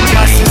Blunt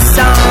Posse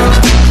sound.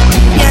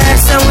 Yeah,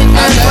 so we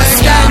never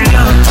stand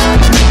down.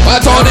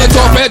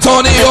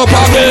 Turn it up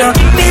again.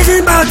 Busy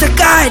about to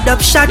guide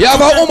up shot. You have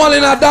a woman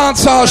in a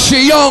dance hall,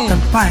 she young.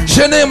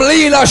 She named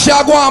Leela, she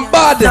a go on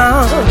bad.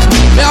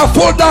 Me a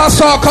full dance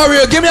hall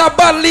career, give me a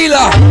bad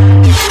Leela.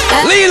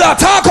 Leela,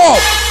 talk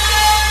up.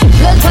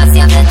 Blunt Posse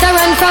a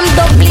veteran from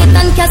dubplate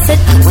and cassette.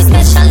 We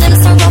special them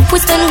so rough, we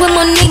spend we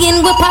money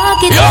in we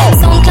pocket.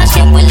 Sound clash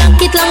it, we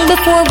lock it long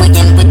before we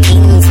in with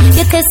things.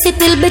 You test it,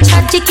 will be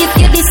tragic if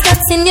you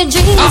discuss in your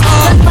dreams.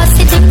 Blunt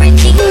Posse different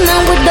team, now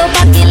we dub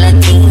a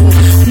guillotine.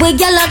 We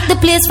gal lock the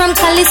place from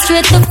Cali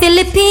straight to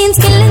Philippines.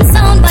 Killing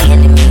sound by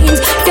any means.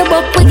 If you're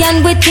up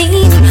again with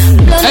team.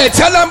 Hey,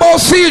 tell them about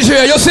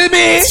CJ, you see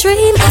me?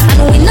 Stream,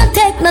 and we not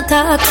take no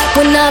talk.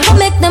 We not gonna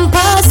make them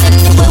pass.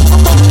 Anyway,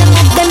 we fuck them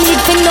up, them need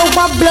to know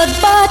what blood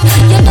bath.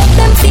 You got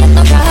them feet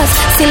no grass.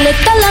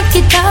 Select a lock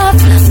it off.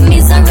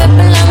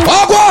 Miserable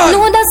and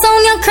know the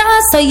sound you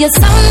cross. So your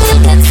sound will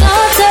get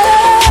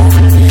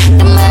sorted.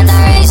 The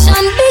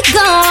murderation be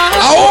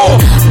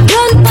gone.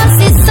 Blunt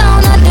Posse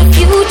sound of the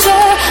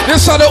future.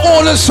 This are the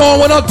only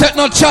song we not take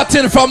no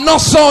chatting from no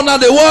sound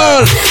of the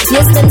world.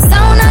 Yes, them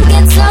sound and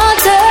get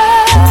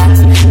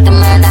slaughtered. The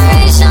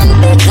murderation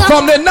be gone.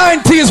 From the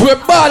 90s we're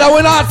bad and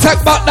we not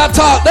take back that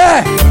talk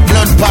there.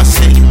 Blunt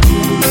Posse.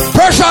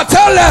 Pressure,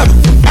 tell them.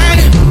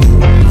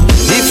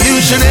 If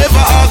you should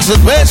ever ask the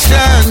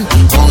question,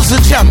 who's the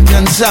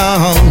champion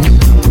sound?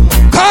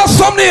 Call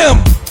some name.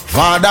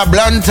 Father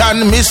Blunt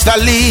and Mr.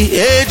 Lee,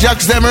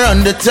 Ajax them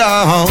run the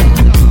town.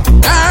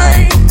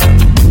 Aye.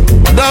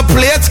 The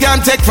plates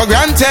can't take for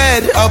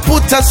granted or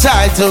put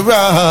aside to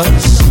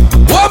rust.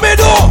 What me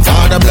do?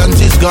 Father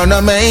Blunt is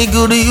gonna make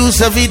good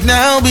use of it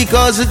now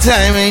because the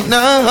time ain't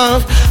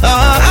enough.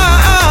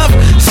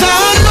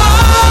 Sound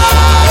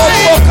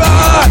boy.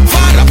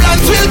 Father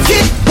Blunt will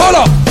keep. Hold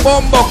up,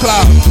 bumbo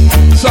clap.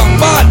 Some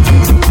bad.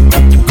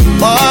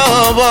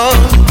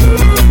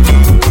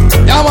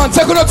 Yeah man,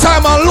 take no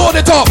time and load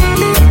it up.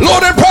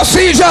 Loading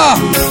procedure.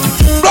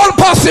 Blunt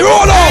Posse,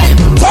 roll up.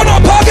 Turn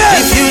up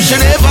again. If you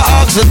should ever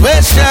ask the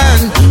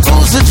question,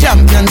 who's the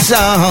champion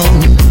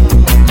sound?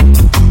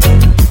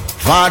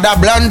 Father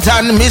Blunt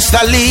and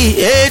Mr.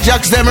 Lee,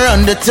 Ajax them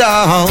run the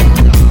town.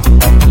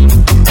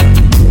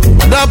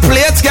 The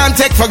plates can't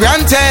take for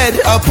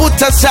granted or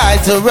put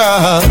aside to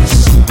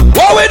rust.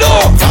 What we do?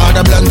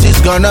 Father Blunt is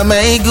Who's gonna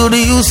make good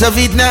use of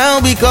it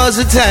now? Because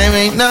the time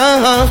ain't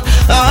enough.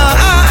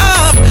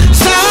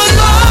 Sound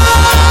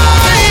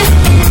boy,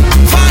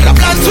 Father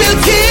Blunts will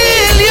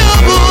kill you,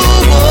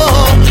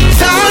 boo.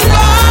 Sound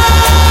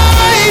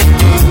boy,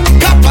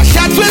 copper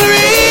shot will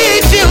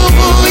reach you,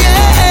 boo,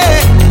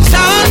 yeah.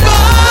 Sound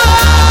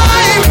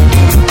boy,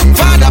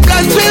 Father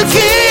Blunts will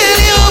kill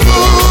you,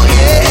 boo,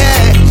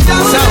 yeah.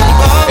 Sound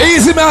boy,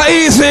 easy man,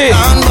 easy.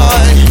 Sound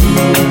boy,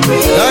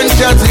 don't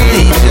just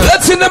leave you.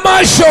 Let's in the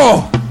my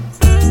show.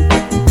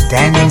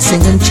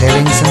 Dancing and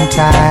chilling some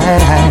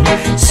time,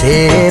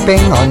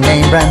 sipping on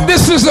name brand.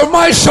 This is the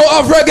my show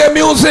of reggae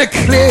music.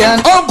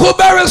 Uncle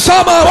Barry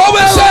Summer, what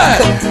we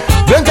say?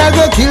 Don't I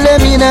go kill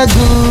them in a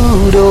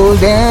good old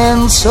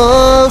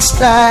dancehall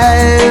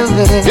style?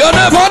 You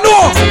never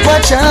know.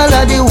 Watch all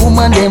of the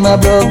woman them a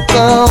broke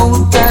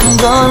out and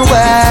gone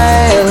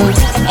wild.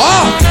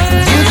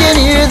 You can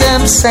hear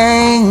them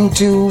sing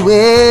to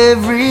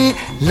every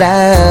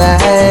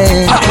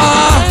line.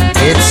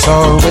 It's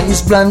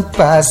always blunt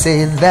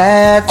Posse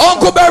that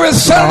Uncle Barry,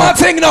 sell my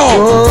thing now.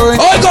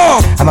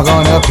 I'm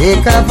gonna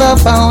pick up the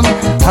phone,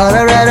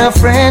 holler at a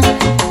friend.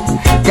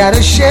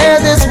 Gotta share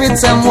this with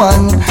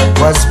someone.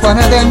 Was one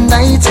of them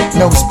nights,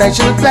 no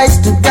special place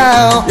to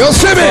go. You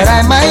see me? But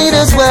I might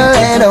as well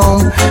head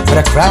home.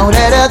 But a crowd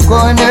at a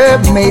corner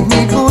made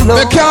me pull up.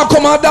 They can't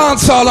come and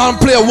dance all and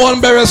play one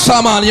Barry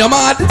Salmon, you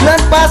mad?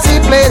 Blunt Posse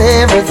played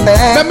everything.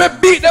 Let me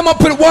beat them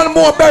up with one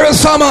more Barry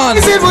Salmon.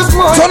 It was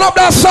more. Turn up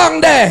that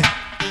song there.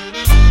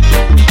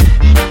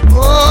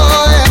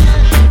 Oh yeah,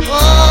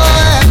 oh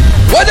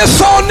yeah. What the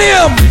song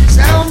name?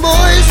 Sound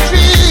Boy's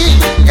dream,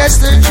 yes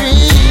the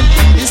dream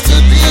is to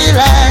be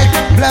like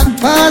Blunt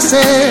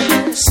Posse.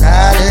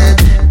 Solid,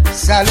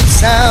 solid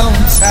sound,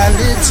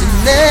 solid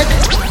select.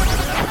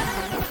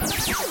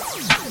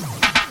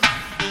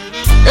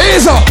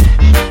 Ease up.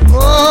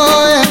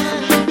 Oh yeah,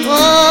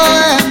 oh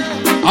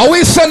yeah. And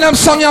we send them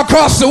song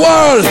across the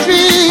world.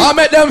 I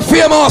make them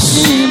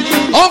famous.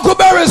 Uncle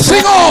Barry,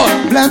 sing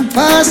on. Blunt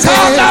Posse.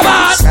 Talk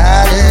about.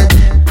 Solid,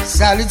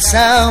 solid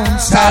sound,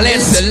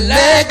 solid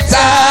selector.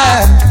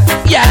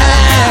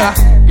 Yeah.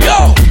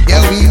 Yo.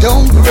 Yeah, we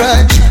don't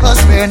grudge,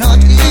 cause we're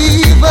not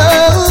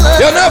evil.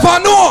 You never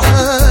know.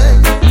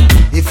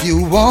 If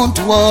you want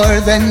war,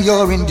 then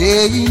you're in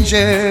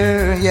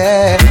danger,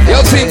 yeah.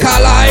 You think I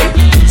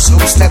lie? So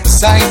step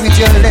aside with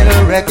your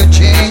little record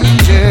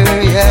changer,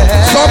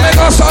 yeah. So make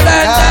us so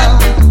that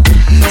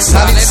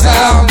solid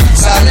sound,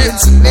 solid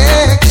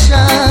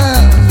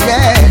selection,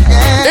 yeah,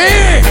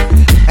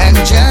 yeah. And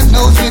John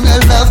knows we no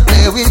love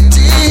play with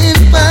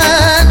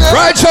Tiffany.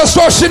 Righteous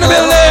rush in the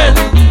building.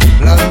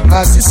 Blunt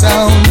Posse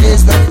sound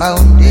is the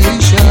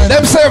foundation.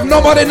 Them say if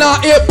nobody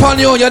not ape on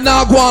you, you're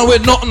not going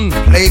with nothing.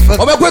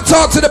 But we could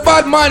talk to the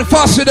bad mind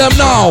fast with them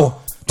now.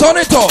 Turn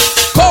it up,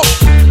 go.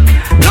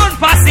 Blunt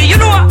Posse, you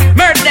know what?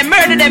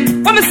 Murder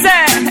them, what me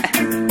say?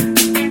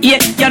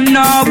 Yeah, you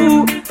know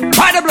who?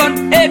 By the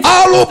blunt, hey.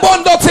 All who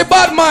bond up to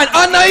bad mind,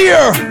 on the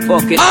ear.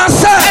 Fuck it.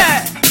 Answer.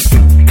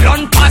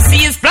 Blunt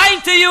Posse is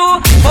blind to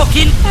you,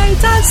 fucking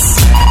haters.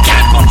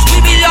 Can't touch me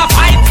with your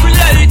pipe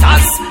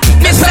haters.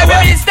 Mr.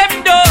 Where is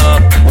them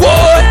dog?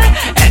 What?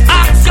 And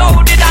ask you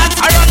the dance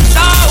around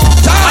now.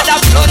 And the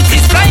blunt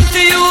is blind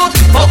to you,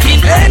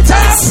 fucking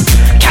haters.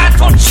 Can't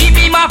touch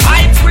me my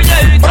pipe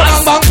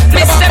haters.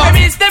 Mr. Where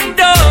is them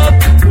dog?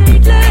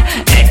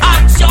 And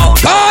ask you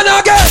gone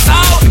again.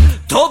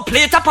 Don't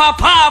play to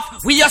pop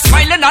off. We are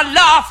smiling and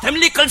laugh. Them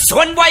little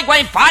son boy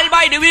going fall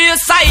by the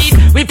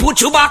wayside. We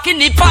put you back in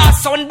the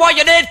past. Son boy,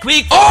 you dead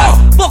quick.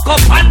 Book up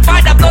and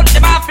by the blood.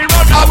 Them off and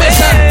run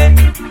away.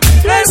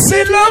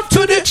 Blessed love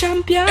to the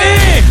champion.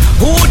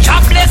 Who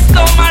job bless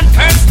no man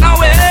first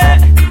now.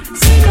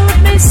 Send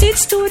out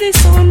message to the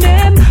son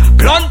them.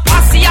 Blunt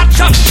Posse a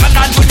champion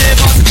and we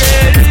never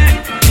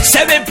fail.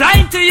 Say we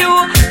blind to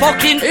you.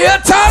 Fucking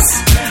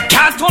haters.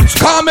 Can't touch.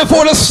 Call me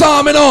for the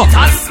storm, you know.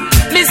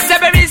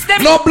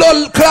 No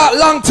blood clot,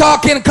 long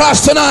talking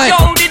clash tonight.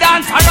 Yo, the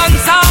dance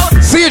runs out.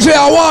 CJ,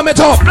 I warm it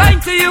up.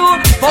 Blind to you,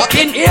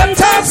 fucking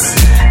haters.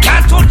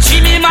 Can't touch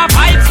me, my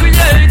vibes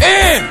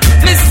relate.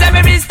 Mr.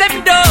 Baby, step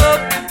up.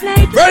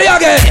 Ready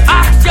again.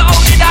 Yo,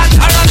 the dance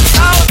runs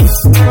out.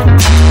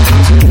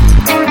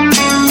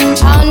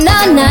 Oh, na.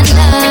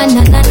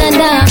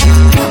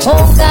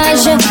 Oh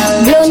gosh,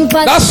 Blunt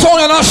Posse. That song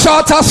is not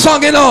short as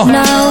song, you know. No.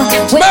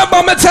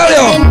 Remember me tell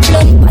you.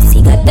 Blunt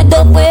Posse got the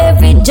dope where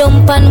every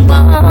jump and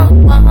walk.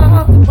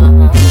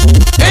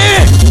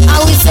 I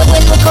will say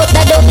when we cut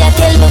that dope, you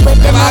tell me what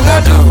them I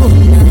gonna do.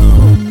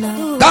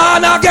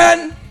 Gone again.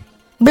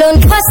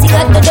 Blunt Posse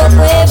got the dope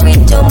where every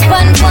jump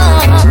and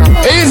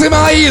walk. Easy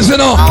my easy,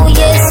 no. Oh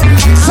yes.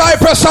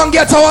 Cypress and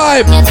Get a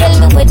Vibe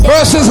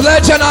versus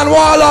Legend and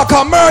Warlock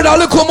and Murder,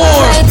 look more.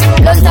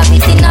 Blunt have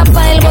it in a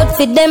pile, but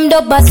for them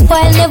dub a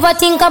spoil. Never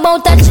think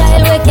about a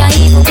child where can't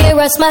even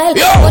wear a smile.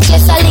 But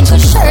yes, a little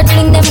shirt,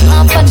 fling them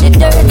off on the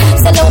dirt.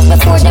 Sell out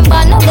before them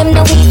ban, now them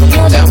no even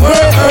know them word.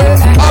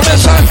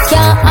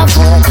 Can't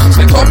afford,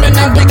 they coming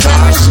at the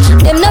clash.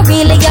 Them no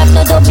really have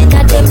no dub in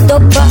a them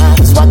dub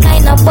box. What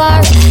kind of bar?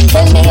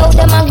 Tell me how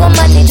them a go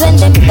manage when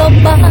them dub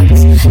box.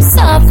 Jacks.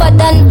 Softer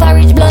than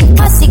porridge, blunt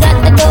posse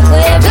got the double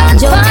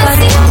blunt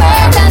posse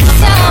heard that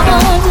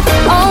sound.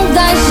 Oh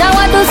gosh, I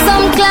want do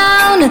some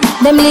clown.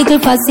 Them little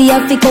posse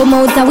have to come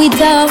out of we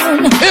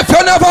town. If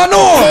you never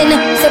know, then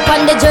step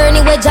on the journey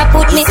where Jah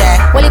put me.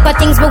 Well, if a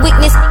things me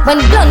witness when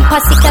blunt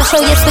posse can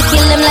show yes to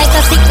kill them like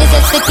a sickness,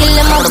 yes to kill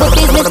them out of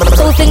business.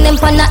 So fling them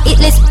pan a hit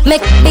list,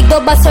 make big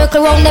double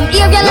circle round them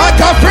area like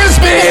a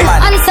frisbee.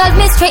 Unsolved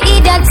mystery,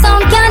 idiot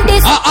sound can't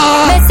diss.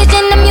 Message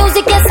in the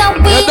music, yes I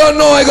will. You don't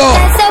know I go.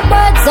 That's a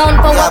word sound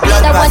for what we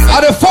the one.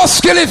 Are the first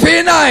skill if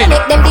you nine?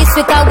 Make them this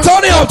week I will.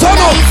 Turn it up, turn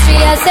up.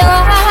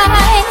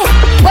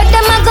 What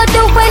them I go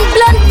do when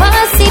blunt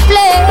posse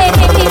play?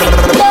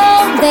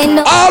 Don't they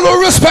know? All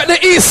who respect the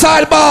east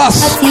side boss.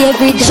 I see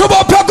every day. Shoot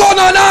up your gun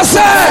and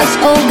answer.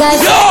 Oh guys.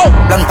 Yo.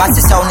 Blunt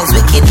posse sound is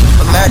wicked.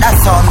 But murder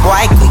sound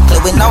boy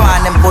quickly. We know on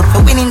them but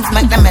for winnings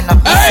make them end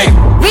up. Hey.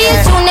 Real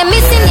tune them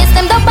missing. Yes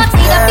them don't back.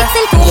 They're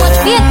fixing too much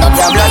weight up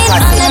to gain.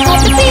 And let all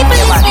the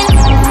people listen.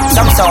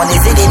 Some sound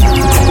is it.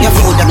 Your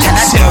food them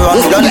cannot run.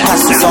 Blunt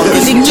posse sound.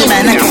 The victim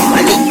man I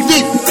can't.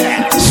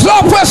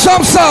 Slap with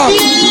some song.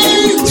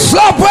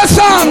 Slap with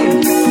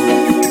song.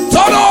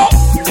 Turn up.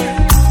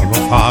 From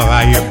afar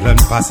I hear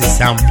blunt posse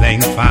sound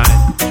playing fine.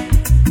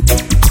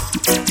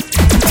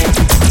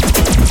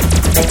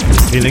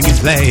 Feeling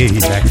is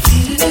laid back.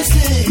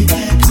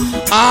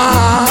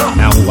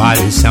 Now why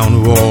they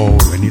sound raw?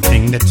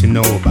 Anything that you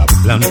know about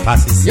blunt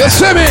posse sound? You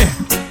see me?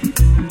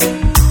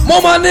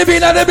 Mama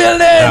living in the building.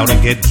 Now to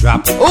get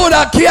dropped. Oh,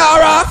 that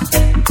Kiara.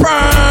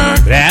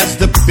 That's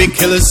the big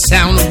killer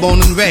sound of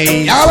Born and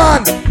Raised. Yeah,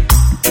 man.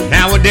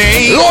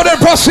 Nowadays, loaded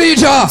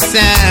procedure.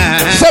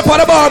 Step on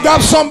the bar,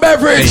 grab some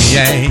beverage.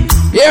 Hey,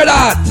 hear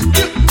that?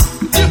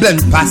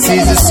 Blunt posse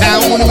is the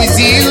sound we're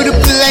here to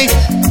play.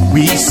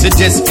 We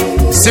suggest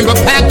simple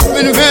pack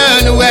and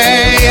run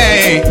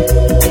away.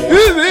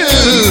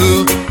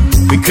 Ooh,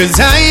 because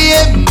I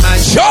am my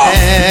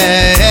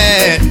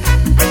share.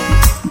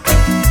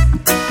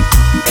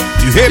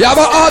 You have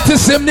an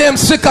artist named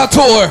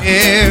Sikator,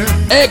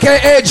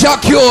 aka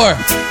Jack Cure.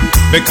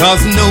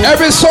 Because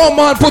every song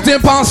man put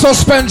him on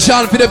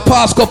suspension for the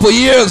past couple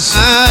years.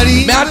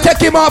 May I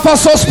take him off of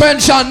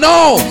suspension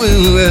now?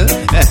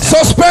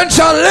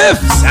 Suspension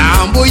lift.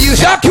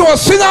 Jack, you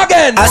sing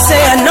again. I say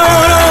I know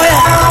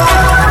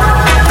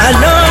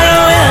yeah.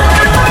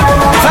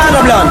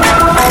 Father Blunt,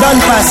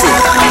 Blunt Posse.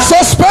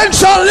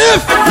 Suspension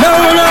lift. No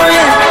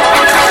yeah.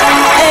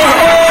 Hey.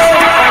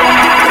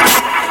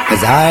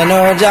 Cause I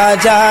know Jah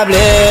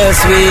bless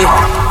we.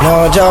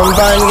 No jump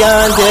and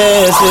can't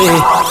test we.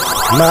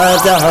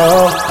 Matter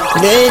how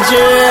they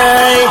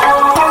try.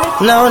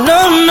 No.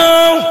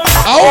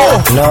 Oh.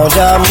 No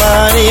Jah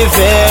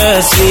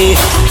manifest we.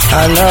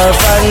 And our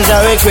fans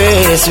are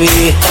request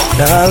we.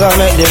 Now gonna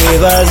make the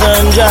rivers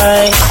run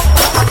dry.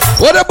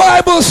 What the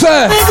Bible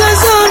say?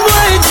 Because on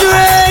boy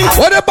dry.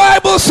 What the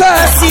Bible say?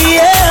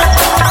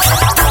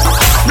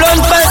 Blunt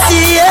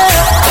posse,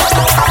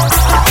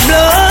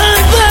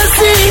 Blunt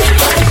posse.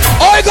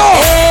 I go.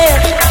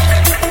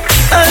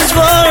 As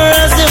far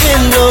as the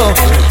window,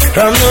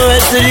 from the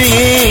west to the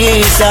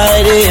east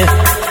side,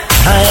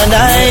 and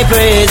I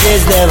praise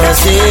is never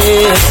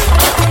cease.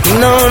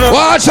 No.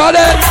 Watch out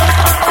there.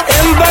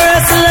 Emperor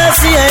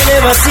Selassie, I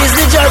never sees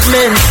the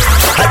judgment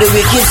of the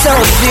wicked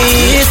sound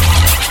feet.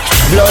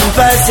 Blunt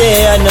posse,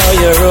 I know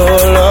you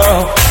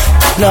roll.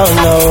 No.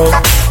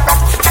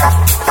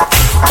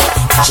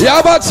 You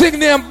have a thing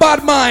named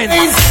bad mind.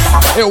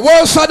 It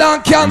worse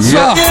than cancer.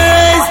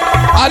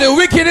 And the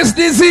wickedest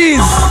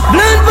disease.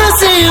 Blunt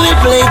posse, we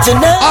play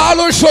tonight.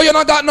 I'll show you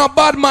not got no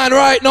bad mind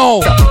right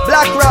now.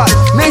 Black Rock,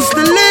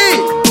 Mr. Lee.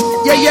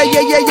 Yeah.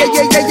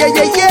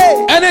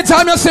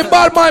 Anytime you see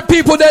bad mind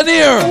people, they're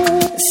near.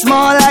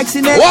 Small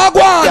accident.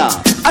 Wagwan. Yeah.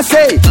 I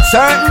say,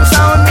 certain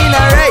sound me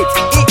narrate.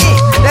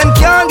 Them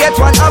can't get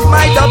one off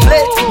my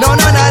tablet. No,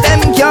 none of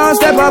them can't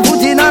step a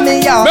foot in on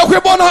me, yeah. Make we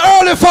burn an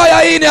early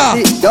fire in ya.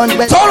 Turn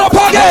up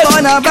again.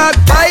 On a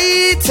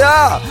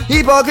backbiter,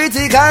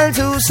 hypocritical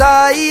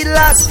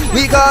two-siders.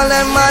 We call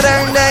them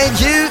modern day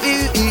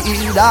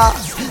Judas.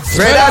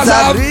 Spreaders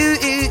of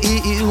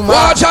rumor.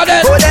 Watch out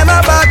then. For them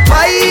a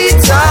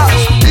backbiter,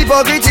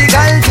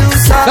 hypocritical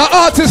two-siders. The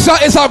artist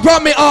is a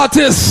Grammy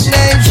artist.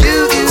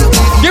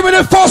 Give me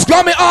the first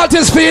Grammy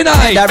artist for you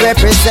night.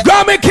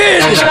 Grammy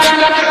Kid.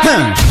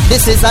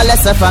 This is a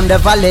lesson from the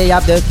Valley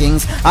of the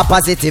Kings. A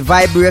positive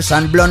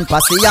vibration, blunt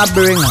posse a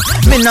bring.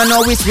 Me no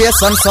know which way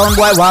some sound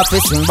boy want to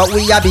sing, but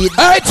we a beat.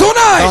 Hey,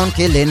 tonight. Sound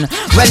killing.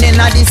 When in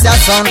a this a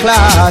sound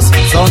class,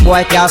 sound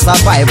boy can't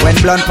survive when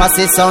blunt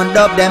posse sound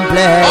up them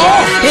play.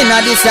 In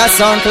a this a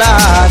sound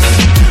class,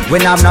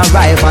 when I'm no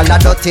rival, a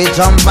dirty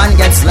jump and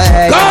get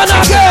slayed. Gone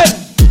again.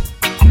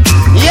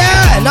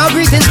 Yeah, now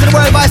greetings to the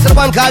world voice of the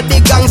one called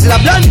Big Guns in a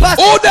Blunt Posse.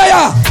 Oh,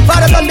 there.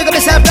 Father Blunt, big up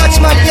myself,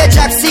 Dutchman,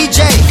 Ajax,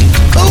 CJ.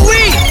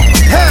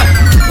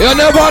 You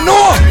never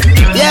know.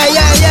 Yeah.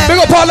 Big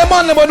up all the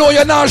man, never know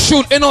you now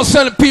shoot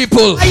innocent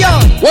people.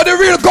 What the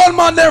real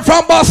gunman there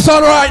from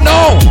Boston right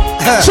now?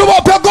 Shoot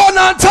up your gun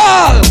and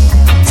tall.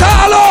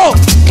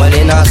 Well,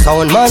 in a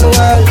sound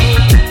manual,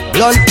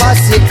 Blunt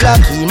Posse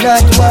clock in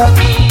at work.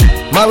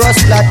 Maros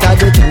slatter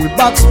the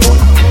toolbox full.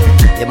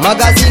 The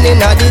magazine in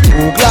the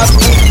 2 o'clock.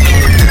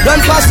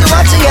 Blunt Posse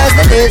watching as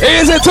the days.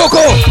 Easy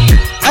Toko.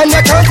 And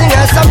you're counting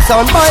as some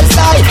sound boy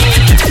side.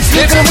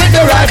 Sleeping with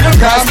the rifle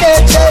cross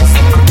their chest.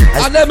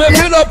 And then me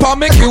fill up on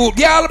me cute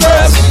girl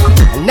breast.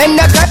 And then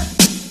the cut.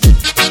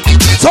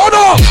 Turn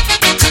up.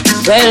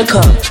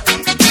 Welcome.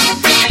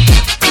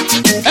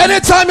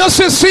 Anytime you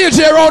see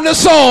CJ around the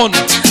sound,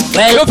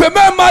 well, you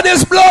remember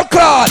this blood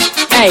clot.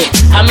 Hey,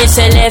 I miss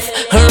a left,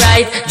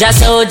 right, just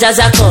so just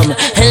a come.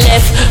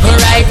 Left,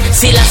 right,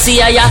 see la see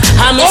ya.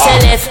 I miss a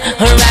left,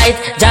 right,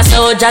 just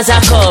so just a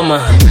come.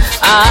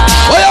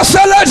 Oh, you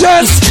say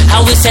legend.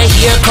 How we say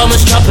here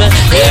comes trouble,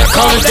 here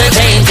comes the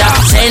danger.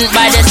 Sent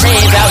by the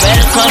Savior,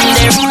 welcome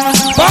there.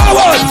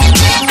 Forward.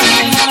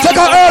 Take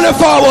an early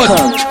forward.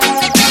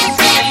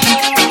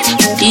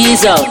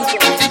 Ease up.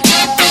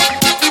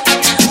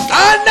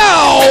 And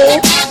now,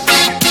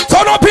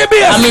 turn up your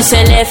bass. I miss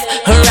a left,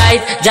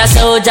 right, just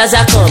so just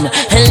a come.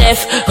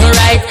 Left,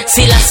 right,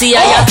 see la see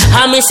ya.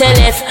 I miss a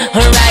left,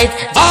 right.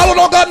 I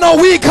don't got no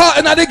weak heart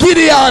in the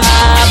Gideon.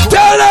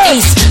 Tell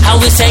us. How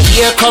we say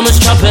here comes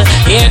trouble,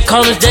 here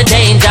comes the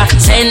danger.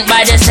 Sent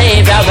by the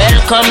Savior,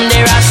 welcome the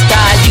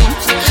Rasta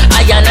youth.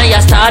 I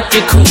start to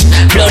cook.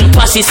 Blunt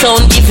Posse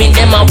sound giving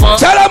them a one.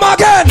 Tell them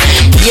again.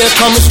 Here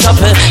comes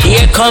trouble,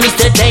 here comes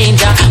the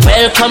danger.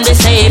 Welcome the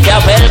Savior,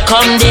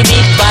 welcome the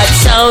big bad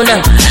sound.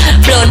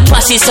 Blunt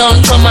Posse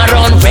sound come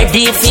around,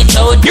 ready for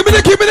out. Give me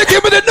the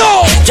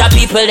no. Ja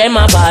people them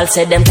a ball,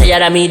 said them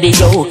tired of me the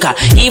yoker.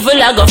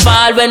 Evil a go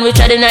fall when we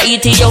tried in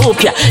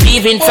Ethiopia.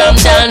 Even from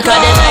down,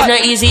 cause the life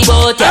not easy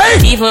boat.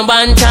 Even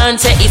Bantan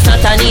say it's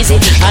not an easy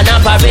an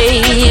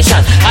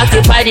operation.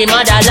 Occupy the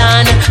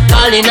motherland,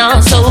 calling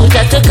out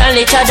soldiers to call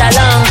each other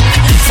long.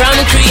 From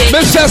create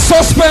Mr.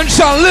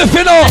 Suspension lift,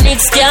 you know.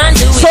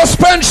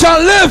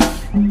 Suspension lift.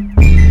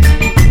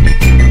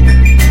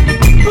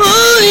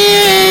 Oh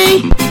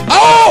yeah.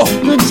 Oh.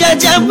 No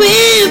Jaja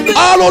will.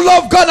 All who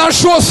love God and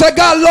show say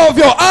God love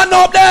you. And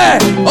up there.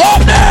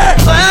 Up there.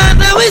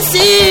 Father, we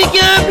seek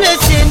your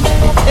blessing.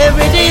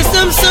 Every day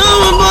some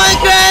sound boy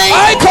cry.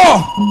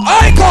 Aiko.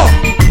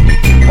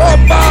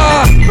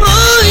 Opa.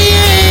 Oh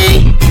yeah.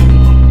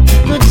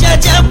 No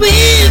Jaja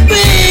will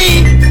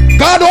pray.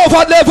 God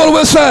over level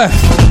we say.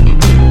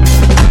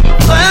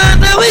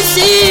 Father, we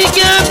seek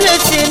your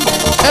blessing.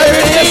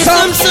 Every day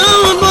some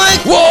sound boy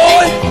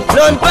cry.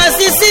 Blunt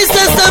Posse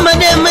sisters, some of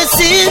them we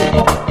sin.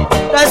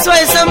 That's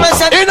why some of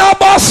us in a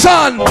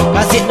Boston.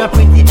 Cause it not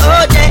pretty.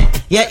 Oh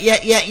yeah.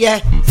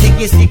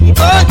 Sticky.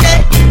 Oh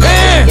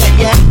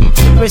yeah.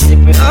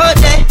 Slippery. Oh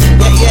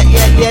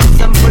yeah.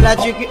 Some full of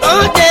tricky.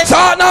 Oh yeah.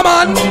 Tana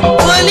man.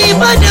 Only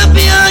bad up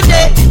all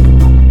day.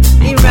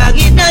 The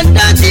ragged and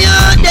dirty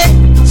all day.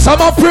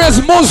 Some are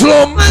praise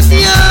Muslim. But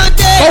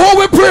who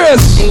we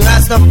praise? The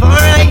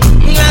Rastafari.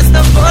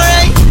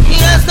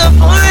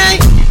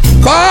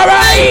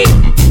 Alright.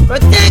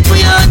 Protect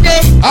we all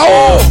day.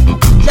 Oh.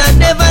 Jah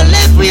never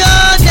left we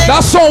all day.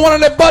 That's song one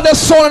of the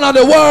baddest songs in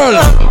the world.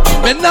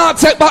 Me now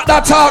take back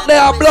that talk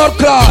there, blood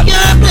clot.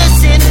 Your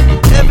blessing.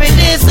 Every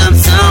day some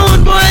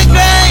sound boy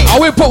cry.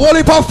 And we put one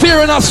heap of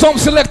fear in a song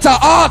selector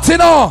art, you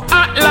know.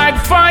 Act like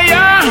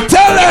fire.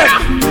 Tell it.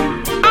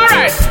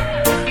 Alright.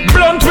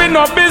 Blunt we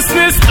no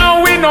business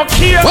and we no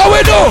care. What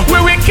we do?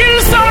 We will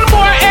kill sound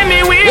boy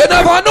anyway. You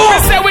never know. We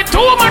say we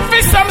too much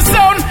for some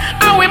sound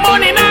and we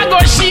money now go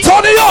shit.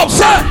 Turn it up,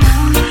 sir.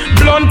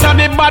 Blunt are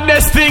the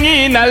baddest thing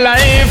in a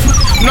life.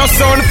 No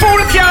sound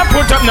fool can't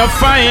put up no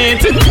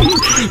fight.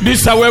 This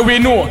is where we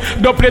know.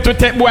 Don't play to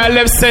take boy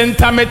left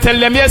center. Me tell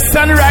them yes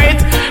and right.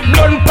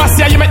 Blunt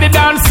Posse, you make the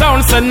dance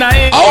sound so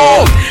nice.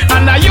 Oh.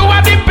 And now you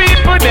are the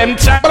people them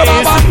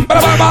choice.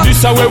 This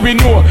is where we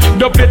know.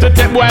 Don't play to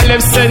take boy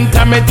left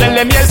center. Me tell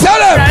them yes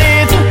and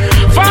right.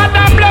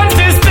 Father Blunt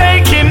is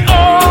taking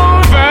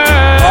over.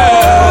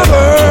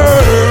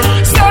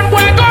 Son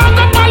boy go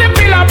poly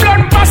pillar.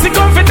 Blunt Posse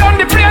come for down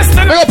the place.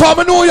 Big up on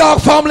my New York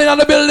family in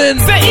the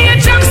building.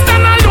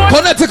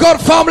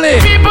 Connecticut family.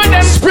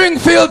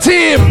 Springfield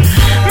team.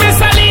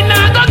 Miss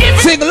Alina go give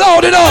sing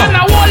loud enough. And a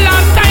whole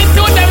long time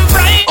to them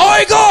right.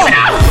 I go.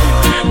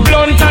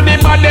 Blunt are the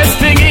baddest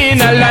thing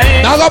in a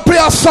life. Now I go play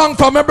a song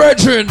from my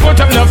brethren. Put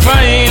up the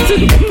fight.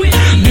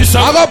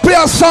 I go play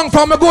a song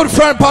from my good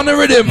friend on the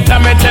rhythm.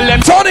 Turn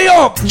it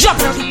up. Jump.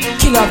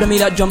 King of the me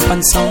that jump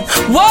and sound.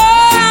 Whoa.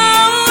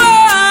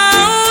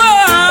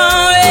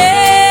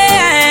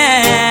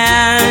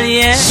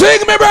 Yeah.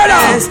 Sing me,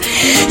 brother.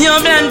 Your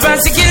Blunt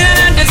Posse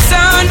kill the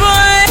sound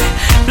boy.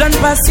 Blunt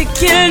Posse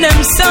kill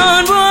them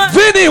sound boy.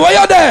 Vinny, where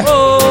you there?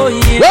 Oh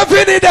yeah. Where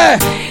Vinny there?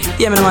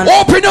 Yeah, man.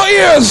 Open your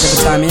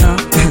ears. Every time,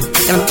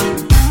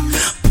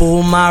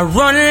 Puma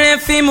run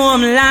left him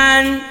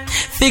homeland.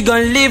 Fi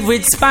gon' live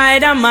with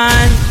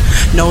Spider-Man.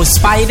 Now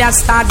Spider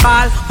start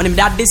ball, when him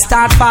daddy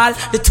start fall.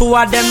 The two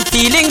of them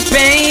feeling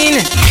pain.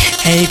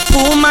 Hey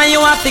Puma, you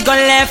have to go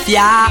left,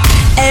 yeah.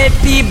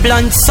 LP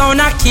Blunt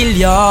sound a kill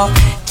ya.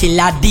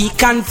 Killer D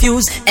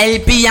confused.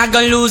 LP I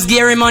gonna lose.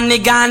 Gary money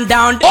gone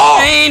down the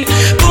drain.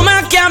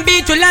 Woman can't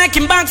beat you like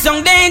him back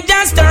song.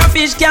 Danger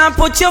starfish can't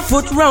put your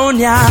foot round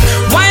ya.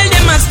 While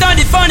them a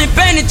study funny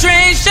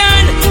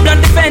penetration,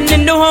 blood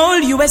defending the whole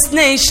US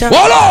nation.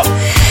 Hold up.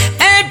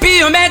 LP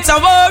you better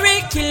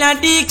worry. Killer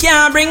D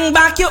can't bring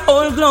back your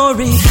old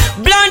glory.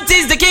 Blunt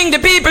is the king the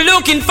people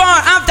looking for.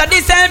 After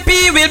this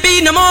LP will be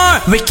no more.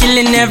 We're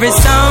killing every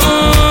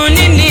sound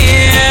in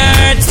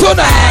here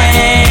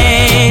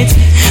tonight.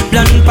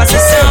 Blunt Posse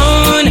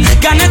sound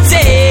gonna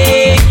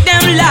take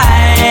them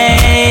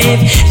life.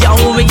 Yo,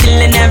 we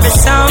killing every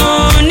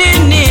sound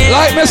in here.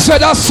 Like me said,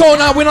 that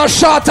sound and we not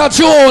short at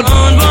June.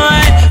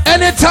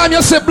 Anytime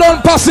you see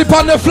Blunt Posse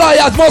on the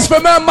flyers, must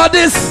remember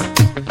this.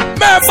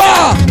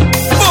 Remember.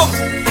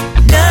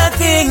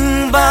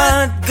 Nothing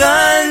but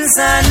guns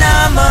and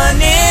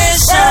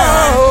ammunition.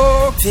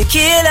 To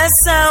kill a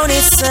sound,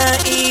 it's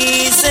an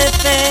easy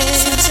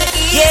thing.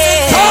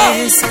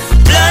 Yes,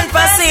 Blunt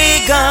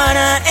Posse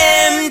gonna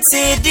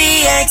empty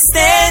the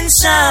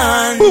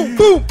extension. Boom,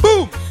 boom,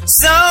 boom.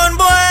 Sound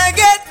boy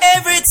get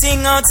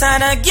everything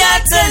outside of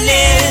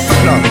gasoline.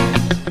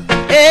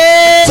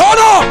 Hey, turn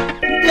up.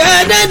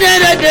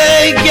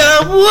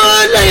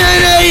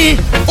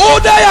 Oh,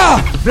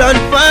 there.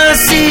 Blunt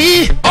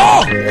Posse.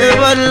 Oh,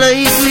 ever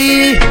like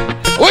me.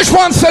 Which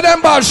one said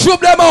them bad? Shoot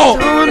them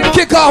out.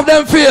 Kick off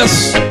them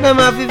face. Them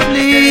have to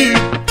flee.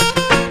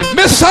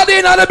 Mr.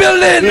 Dean on the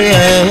building.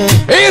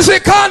 Yeah. Easy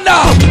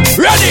conda.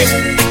 Ready.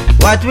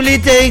 What will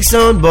it take,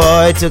 sound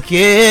boy, to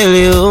kill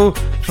you?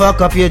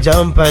 Fuck up your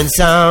jump and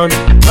sound.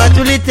 What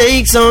will it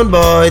take, sound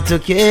boy, to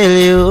kill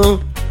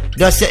you?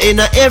 Just in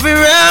every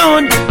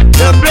round.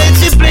 The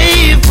place you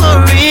play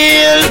for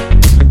real.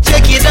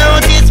 Check it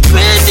out, it's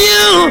brand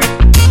new.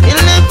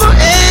 It'll live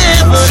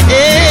forever.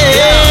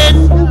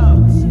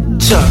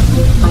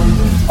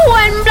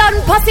 When Blunt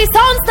Posse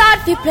sound start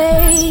to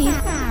play,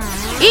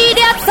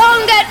 idiot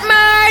song get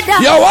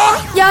murdered. Yo, what?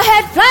 Your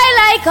head fly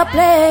like a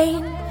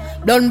plane.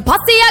 Blunt Posse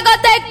I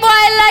got take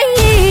boy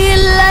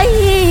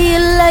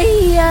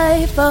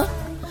life.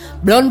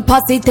 Blunt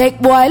Posse take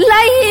boy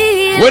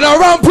life. When I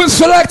ramp with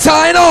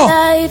selector, you know.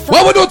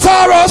 What we do,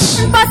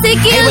 Taurus? Posse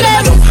kill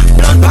them.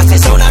 Blunt Posse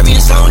sound a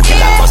real sound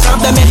killer. For some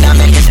them in the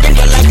make it spin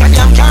like a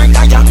damn car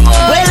tire.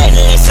 Well it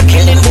is a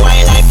killing boy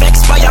life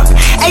expire.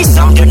 Hey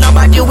sound you know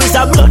about you is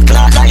a blood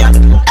clot liar.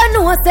 I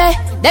know say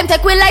them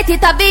take we light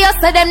it obvious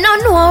say them no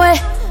know way.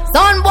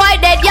 Sound boy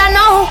dead you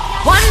know.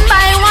 One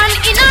by one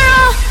in a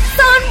row.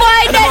 Sound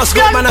boy dead.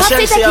 Blunt Posse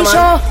take it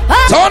show.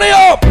 Turn it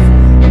up.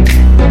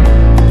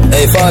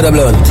 Hey Father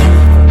Blunt,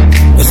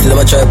 you still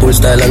have a try pull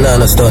style and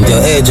nana stunt,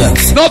 yo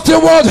Ajax. Nothing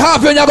won't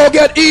happen, you go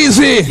get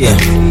easy. Yeah.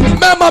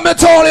 Remember me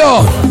told you.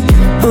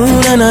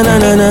 Ooh na na na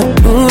na na,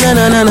 ooh na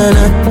na na na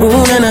na,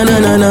 ooh na na na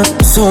na na.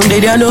 Soon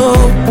did you know?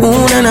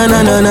 Ooh na na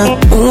na na na,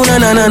 ooh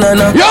na na na na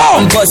na.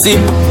 Yo! Posse,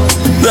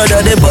 brother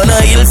they on a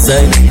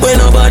hillside, where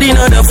nobody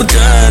know that for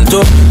turn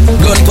to.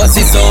 Blunt Posse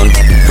sound,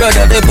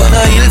 brother they on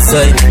a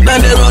hillside,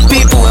 and there are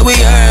people where we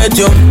hurt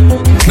you.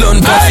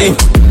 Blunt Posse.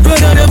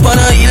 Brother up on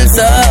a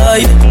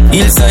hillside.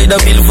 Hillside a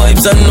build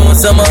vibes and know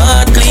some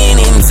heart clean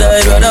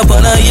inside. Brother up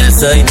on a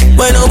hillside.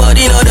 Why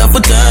nobody know that for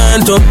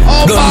turn to.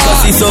 Blunt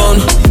Posse sound.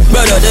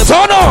 Brother they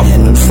turn up.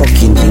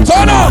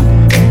 Turn up.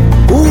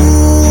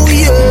 Ooh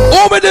yeah.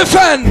 Who me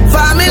defend?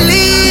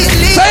 Family.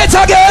 Say it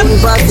again.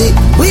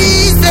 We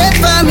say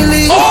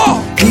family. Oh.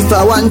 If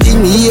I want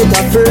him, he hate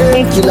a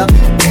friend killer.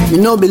 Me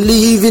no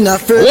believe in a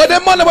friend. Well, the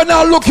man will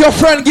now look your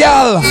friend,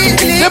 girl.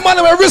 The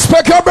man will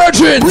respect your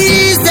virgin.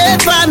 We say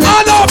family.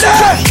 I know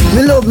that.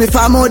 Me love me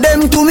family,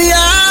 them to me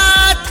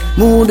heart.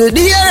 Move the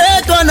dear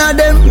one of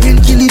them. We'll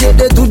kill it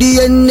to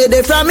the end,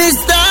 they from me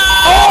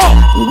start.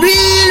 Oh.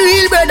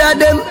 Real brother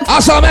them. I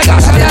saw me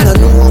gas again. I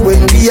know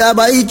when we are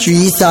buy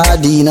 3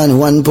 sardine and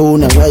 1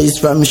 pound of rice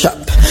from shop.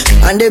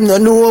 And them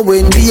don't know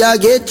when we are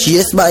get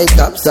chased by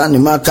cops and the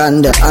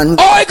Makanda and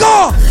oh I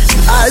go.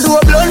 Although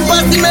Blunt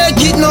Posse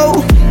make it now.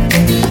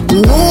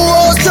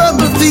 No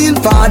struggle feel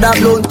Father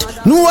Blunt.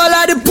 No all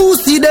of the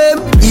pussy them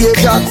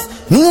Ajax.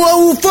 No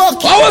who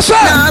fuck what was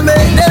that? Now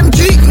make them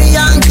trick me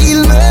and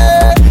kill me.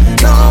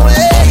 No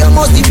way you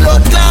must be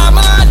blood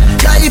clamor.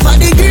 Life are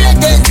the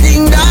greatest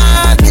thing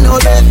that me no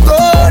left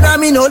God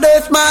and me no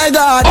left my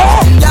God.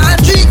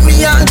 Can't trick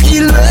me and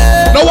kill me.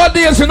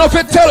 Nowadays you know if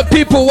you tell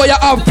people what you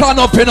have planned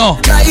up, you know.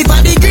 Life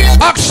are the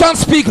greatest. Action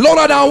speak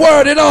louder than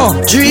word, you know.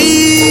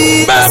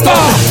 Dream. Remember.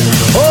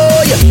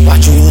 Oh yeah. What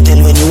you tell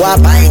when you are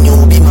buying you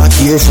be my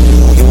careful.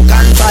 You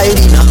can't find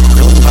it now.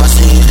 Don't pass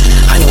me.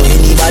 I know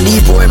anybody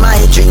pour my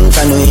drink.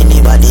 I know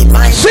anybody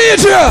buy. See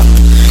it here.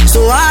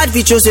 So hard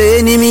for trust your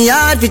enemy,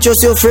 hard for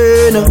trust your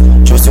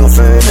friend. Trust your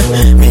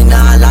friend. Me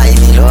nah lie,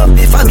 me love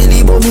me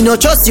family, but me no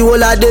trust you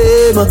all of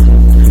them.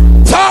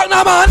 Talk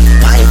now, man.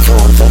 My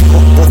phone fuck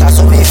up, but that's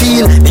how me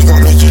feel. Me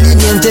gon' make it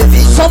in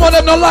TV. Some of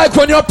them don't like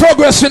when you're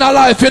progressing in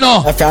life, you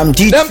know.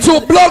 Them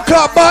two blood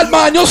clot bad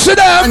man, you see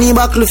them? Any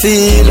buckle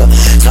feel.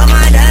 Some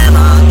of them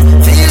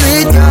feel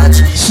it catch.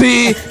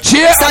 Posse.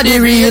 Cheer. So the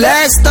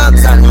realest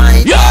thugs on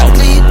my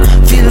clean.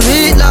 Feel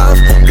with love.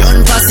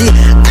 Blunt Posse.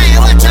 Hey,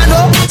 what you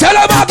know? Tell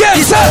them again,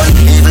 sir.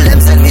 Evil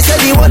them send me say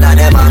the one of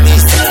them a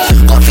miss.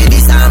 Go for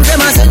the arms, them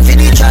a send for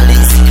the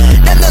chalice.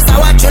 Them just a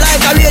watch you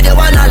like a radio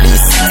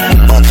analyst.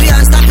 But we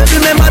ain't stop if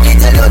remember me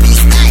tell you this.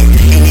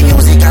 In the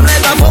music I'm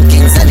like a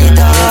fucking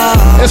senator.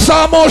 It's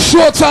almost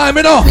showtime,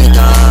 you know.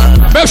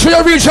 Make sure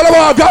you reach the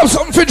bar, grab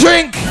something for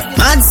drink.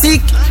 Man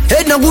sick,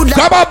 head no good.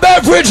 Grab a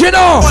beverage, you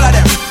know. All of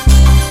them.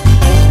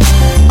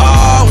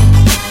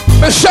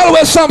 Michelle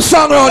with some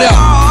song around here.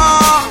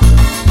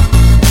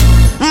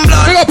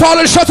 Big up all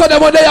the shots of them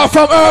when they are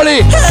from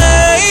early.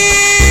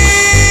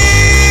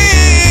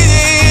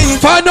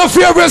 Find no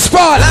favorite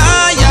spot.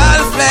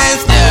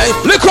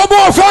 Look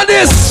more from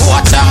this.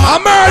 A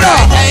murder.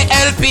 Hey,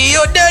 LP,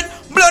 you dead.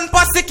 Blunt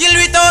Posse kill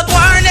without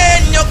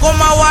warning. You come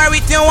a war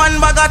with your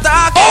one bag of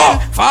talking.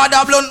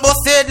 Father Blunt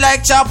busted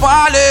like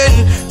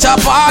Chapalin.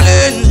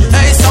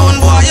 Hey,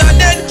 sound boy, you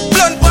dead.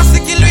 Blunt Posse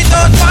kill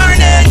without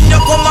warning. You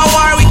come a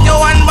war with your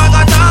one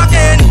bag of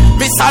talking.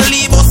 Miss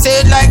Ali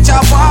busted like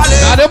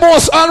Chapalin. Now the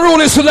most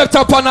unruly selector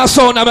upon a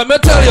sound, let me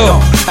tell you.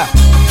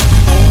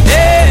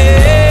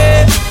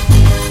 Hey,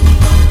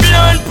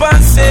 Blunt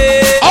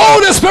Posse. Oh,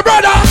 this my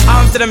brother.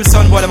 I'm to them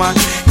son boy, man.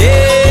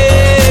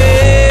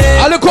 Hey.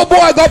 A little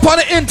boy go up on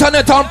the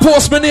internet and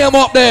post my name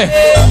up there.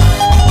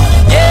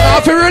 Now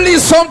if you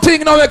release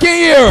something now you can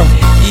hear.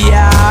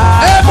 Yeah.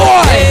 Hey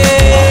boy.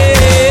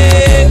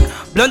 Hey.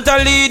 Blunt a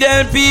lead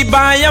LP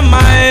by a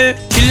mile.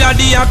 Killer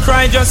D a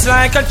cry just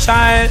like a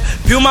child.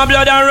 Puma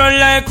blood a run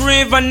like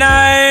River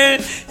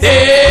Nile.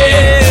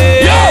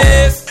 Hey.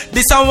 Yo.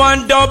 This a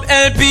one dub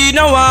LP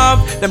now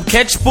have. Them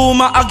catch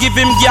Puma I give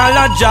him gyal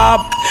a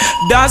job.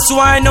 That's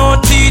why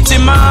no teach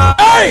him up.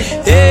 Hey.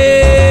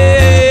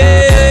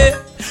 Hey.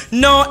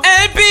 No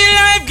LP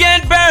life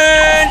get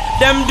burned.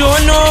 Them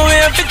don't know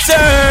where to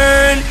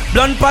turn.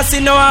 Blunt Posse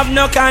no have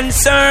no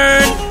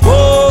concern.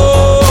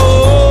 Whoa.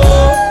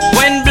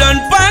 When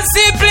Blunt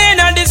Posse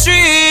playing on the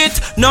street,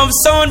 no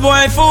sound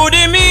boy food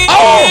him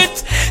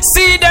eat.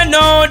 See they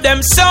know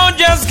them sound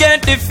just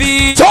get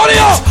defeat. Turn it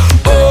up.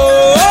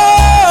 Oh,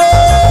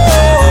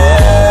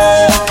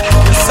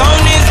 the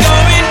sound is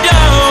going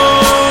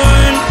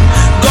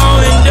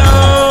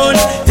down.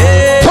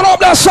 Hey. Turn up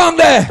that song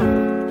there.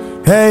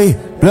 Hey,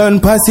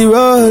 Blunt Posse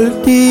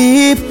roll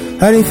deep,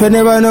 and if you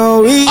never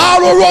know it, I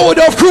will roll with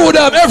the crew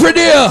them every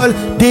day.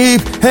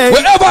 Deep, hey,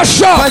 wherever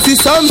shot. Posse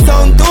some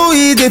sound too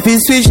easy if you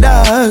switch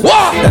dog.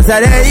 What? That's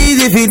how they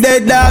easy if you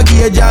dead dog.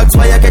 Yeah, jacks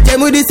fire catch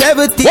him with the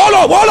 70.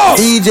 Walla.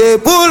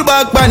 DJ pull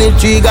back on the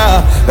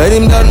trigger, and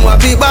him done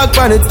want be back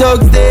on the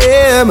thugs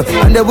them.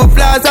 And they will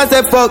flash and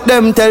say fuck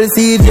them. Tell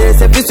CJ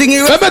say fi swing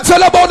it. Let me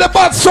tell about the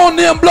bad son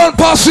named Blunt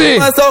Posse.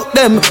 Suck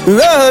them,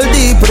 roll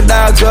deep, the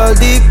dogs roll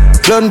deep.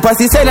 Blunt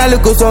Posse send a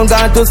little son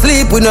gone to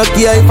sleep. We no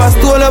care if a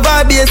stone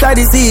over base at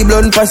the sea.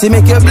 Blunt Posse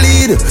make you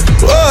bleed.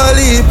 Roll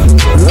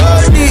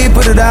deep,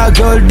 put the dog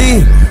roll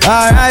deep.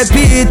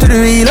 R.I.P. to the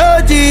real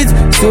OGs.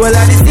 So all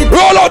of the city.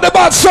 Roll out the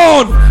bad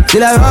sound.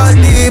 Till I roll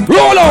deep.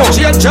 Roll out.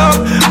 Change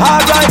up.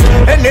 Alright.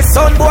 And the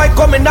son boy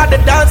coming at the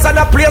dance and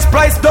the place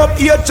price up.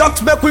 Ear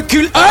jocks make we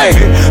kill. Hey.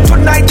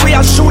 Tonight we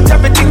are shoot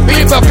everything.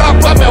 People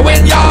come from me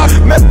when ya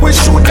make we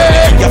shoot.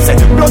 Hey. You say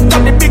Blunt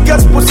on the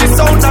biggest pussy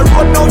sound the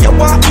road. Now you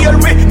want hear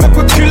me. Make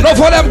we kill. No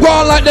for them go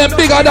on like them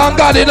bigger than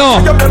God, you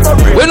know.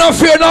 We no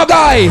fear no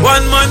guy.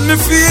 One man me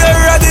fear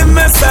of the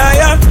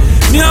Messiah.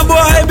 Me a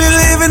boy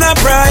believe in a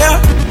prayer.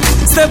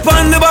 Step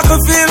on the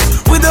battlefield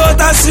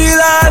without a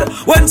shield.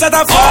 One shot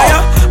of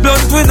fire.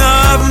 Blunt we no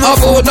have no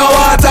food, no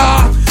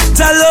water.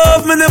 To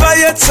love me never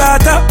yet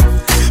shatter.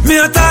 Me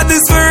a thought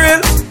this for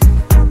real.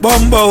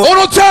 Bumbo. Oh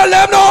no tell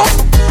them no.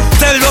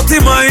 Tell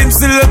dirty minds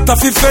still left off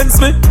fence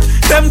me.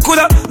 Them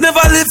coulda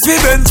never live fi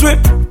bench me.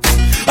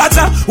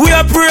 Acha, we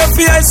a pray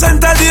for I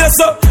center there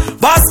so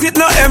basket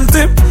not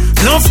empty.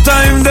 Enough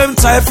time them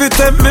try fi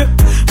tempt me.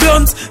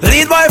 Blunt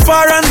lead by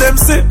far and them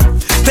see.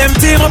 Them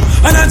team up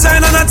and I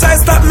try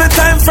stop me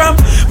time from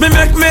me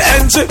make me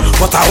entry.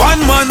 But I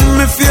one man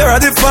me fear of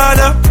the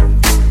Father.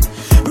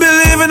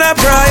 Believe in a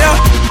prayer.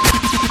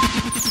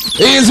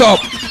 Ease up.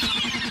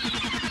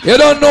 You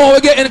don't know we're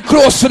getting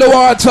close to the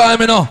war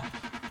time, you know.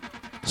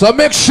 So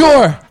make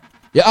sure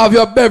you have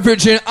your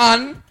beverage in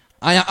hand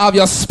and you have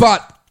your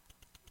spot.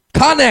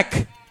 Connect.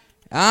 You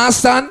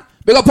understand?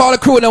 Big up all the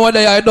crew now one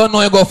day. I don't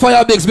know you go.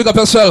 Fire bigs, big up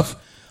yourself.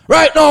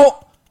 Right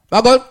now,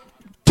 I'm going to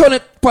turn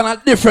it on a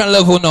different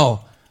level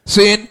now.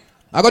 See?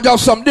 I got to have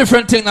some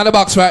different thing in the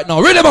box right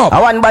now. Read them up. I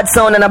want bad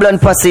sound and a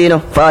Blunt Posse, you know.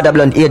 Father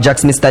Blunt,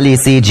 Ajax, Mr. Lee,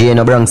 CJ, you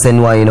know, Bronx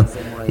NY, you know.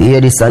 You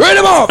hear this? Read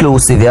them up.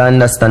 Exclusive, you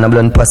understand, a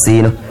Blunt Posse,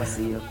 you know.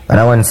 And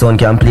I want sound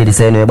can play this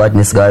anyway,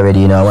 badness guy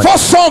already, you know.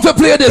 First song to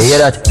play this. You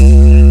hear that?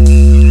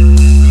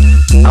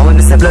 I want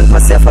to say Blunt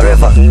Posse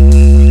forever.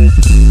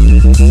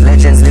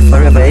 Legends live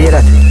forever, you hear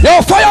that?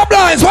 Yo, fire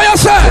blinds, what you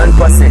say? Blunt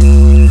Posse.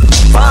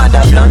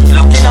 Father Blunt,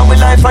 looking at my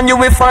life and you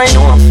will find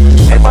out.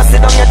 Ever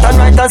sit down yet and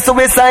write a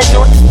suicide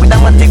note. With a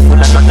matic full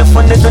and not the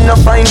fun they do not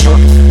find out.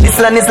 This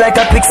land is like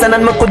a quicksand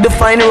and me could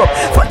define rope.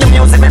 Fuck the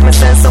music, make me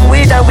send some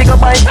weed and we go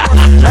buy.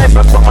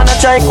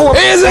 strike home.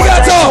 Easy,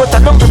 get up.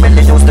 Don't rebel,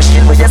 used to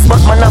kill with yes, but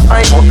man up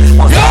I go.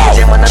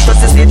 DJ man at the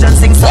stage and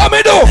sing. What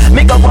me do?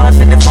 Me go on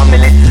for the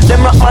family.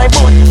 Them rock my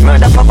boat.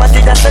 Murder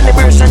poverty, that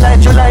celebration like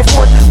July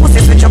 4th.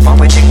 Pussy switch up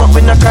and we think, but we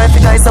not cry for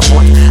guys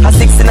support. A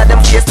 16 of them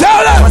face.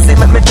 Tell them. Pussy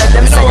make me tell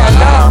them say I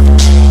love.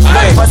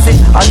 Pussy,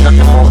 I'm not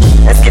the mood.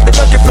 Escape the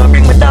country floor,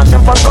 bring me down, them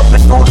fuck up the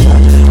food.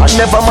 I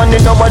never man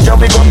in our job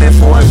we go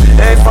before.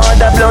 Hey,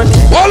 Father Blunt.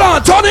 Hold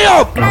on, turn it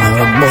up.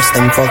 Bust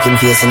them fucking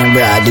face in a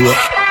broad way.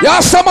 Yeah,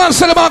 someone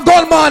say them a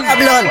gunman.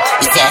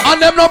 And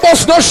them no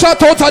bust no shot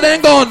out of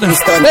them gun.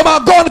 Them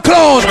a gun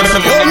clown.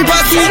 Gun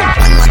party.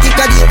 And Matic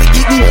a day we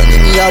keep me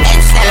running me out.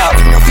 Sell out.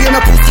 No fear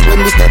no pussy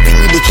when we step in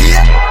with the key.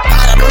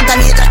 Father Blunt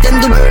and hate at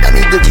them the murder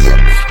me the jail.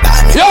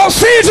 Yo,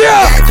 CJ.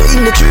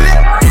 In the tree.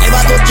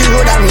 Never touch the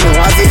road and me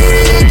know have it.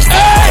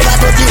 Never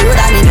touch the road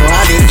and me know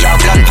have it. Yo,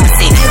 Blunt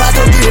pussy. Never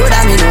touch the road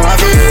and me know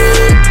have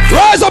it.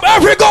 Rise up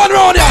every gun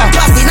round ya.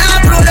 Pussy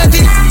now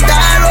prolific.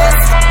 Taros.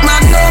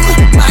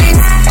 Magnum.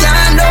 Mines.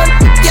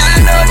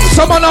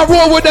 Someone a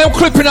roll with them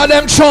clipping of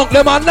them trunk.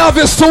 Them a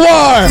novice to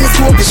war.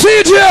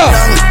 CJ.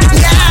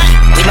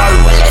 We no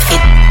roll left it.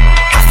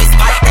 Have his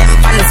spot them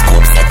on the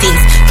scope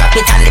settings. Drop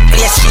it on the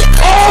place shake.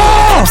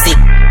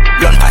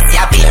 Blunt Posse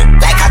appear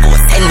like a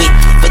ghost and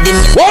with the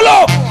Hold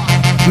up.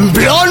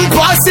 Blunt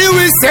Posse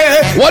we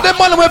say. What the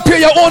money will pay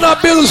your own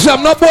bills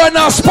them. No boy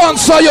not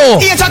sponsor you.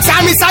 H at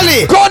Sammy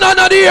Sally. Gun on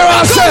the ear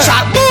and say.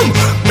 Boom.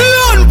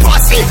 Blunt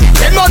Posse.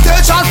 Them no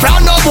touch a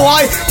front no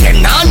boy.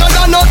 Them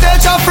no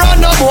touch a front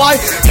no boy.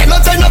 Them no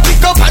turn no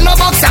pick up and no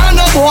box on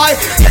no boy.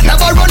 Them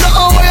never run no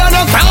away on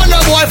no crown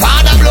no boy.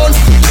 Father Blunt.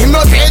 Him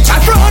no touch a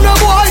front no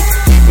boy.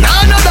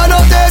 No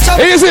touch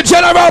a. Easy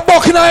General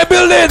Bucking in the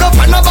building. Up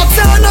and no box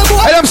on no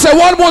boy. And them say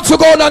 1 month to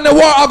go and the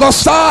war I go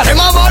start. Them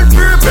a bad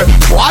people.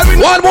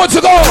 1 month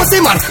to go.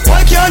 Pussy man,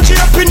 why can't you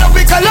up in a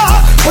big color?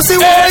 Pussy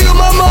why you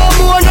mama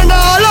more than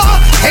all?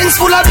 Hands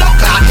full of black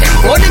clot. Them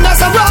holding us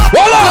a rock.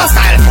 Voila.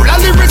 Style full of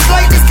lyrics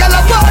like this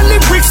caliber.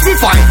 Lyrics we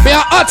find. Me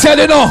I tell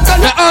you no.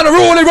 Me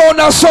unruly round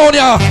now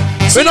Sonia.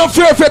 We don't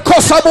fear if a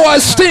cuss a boy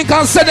stink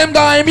and send them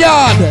down him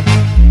yard.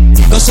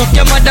 Go suck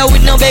your mother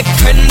with no big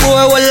friend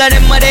boy. All of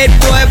them a dead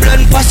boy.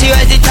 Blunt Posse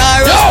as it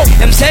are.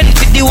 Them send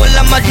for the whole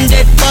of mad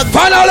dead bug.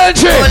 Final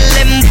entry. All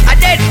them a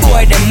dead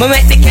boy. Them we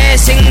make the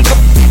case sing.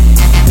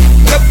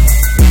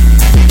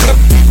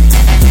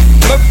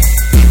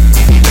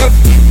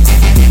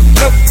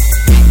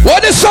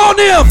 What is sound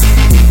name?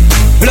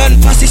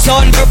 Blunt Posse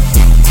sound.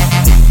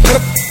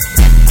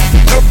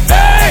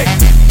 Hey!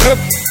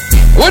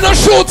 We don't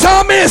shoot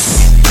or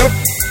miss.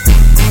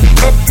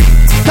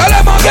 Tell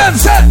them again,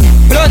 say.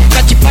 Blood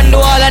catch up on the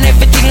wall and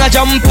everything I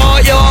jump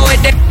out yo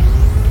with it.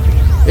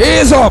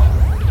 Ease up.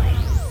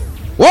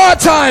 War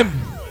time.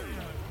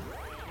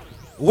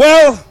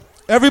 Well,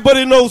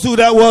 everybody knows who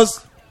that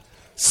was.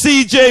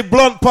 CJ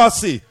Blunt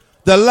Posse,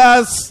 the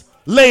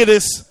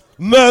latest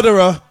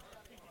murderer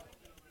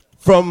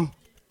from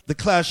the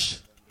clash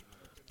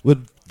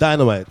with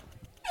Dynamite.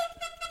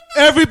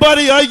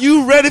 Everybody, are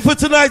you ready for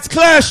tonight's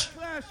clash?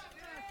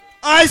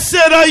 I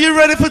said, are you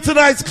ready for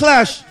tonight's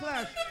clash?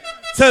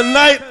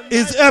 Tonight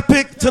is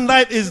epic.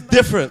 Tonight is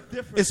different.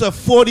 It's a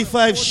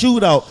 45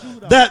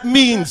 shootout. That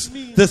means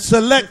the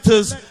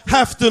selectors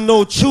have to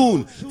know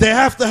tune. They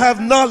have to have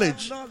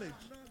knowledge.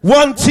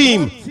 One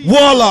team,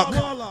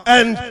 Warlock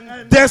and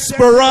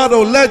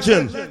Desperado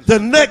Legend. The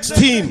next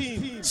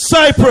team,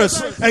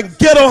 Cypress and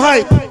Ghetto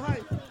Hype.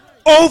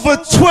 Over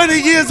 20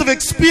 years of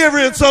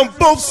experience on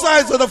both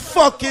sides of the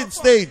fucking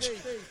stage.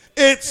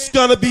 It's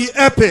gonna be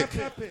epic.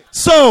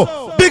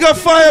 So, big up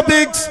Fire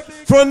Bigs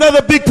for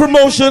another big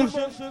promotion.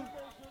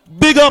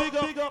 Big up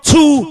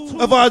 2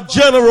 of our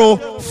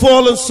general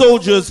fallen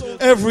soldiers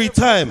every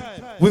time.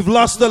 We've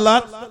lost a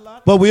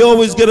lot, but we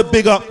always get a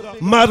big up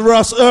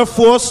Madras Air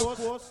Force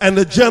and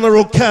the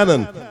General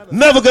Cannon.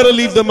 Never gonna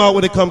leave them out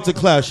when it comes to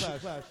clash.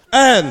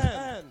 And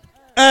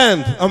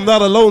I'm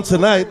not alone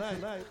tonight.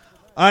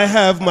 I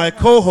have my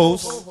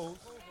co-host.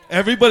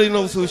 Everybody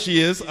knows who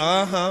she is.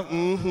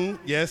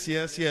 Yes.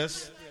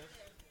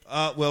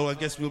 Well, I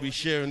guess we'll be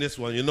sharing this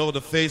one. You know the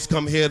face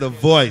come here, the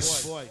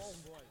voice.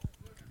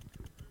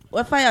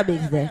 Well, Fire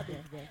Bigs there.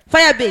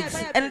 Fire Bigs,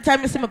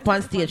 anytime you see me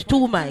on stage,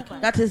 2 mic.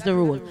 That is the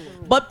rule.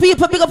 But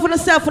people pick up for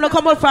themselves when they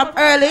come out from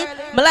early.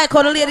 I like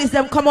how the ladies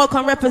them come out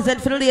can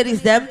represent for the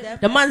ladies them.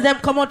 The mans them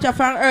come out here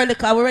from early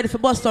because we're ready for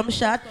bust some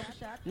shot.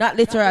 Not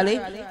literally.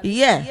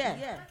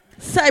 Yeah.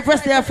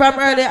 Cypress there from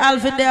early,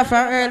 Alvin there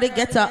from early,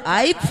 get a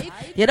hype.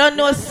 You don't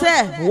know,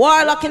 say,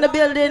 Warlock in the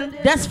building,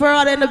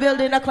 Desperado in the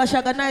building, that clash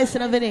got nice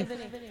in the venue.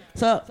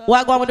 So,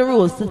 what going with the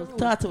rules?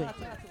 Talk to it.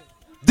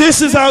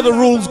 This is how the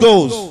rules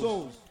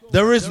goes.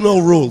 There is no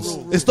rules.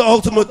 It's the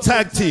ultimate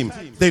tag team.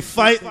 They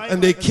fight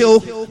and they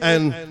kill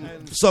and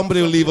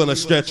somebody will leave on a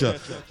stretcher.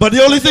 But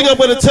the only thing I'm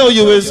going to tell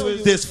you is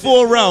there's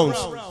 4 rounds.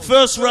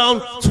 First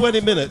round,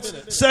 20 minutes.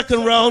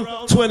 Second round,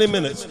 20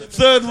 minutes.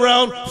 Third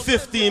round,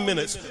 15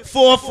 minutes.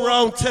 Fourth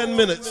round, 10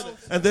 minutes.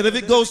 And then if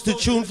it goes to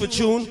tune for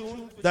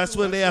tune, that's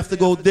when they have to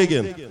go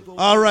digging.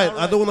 All right,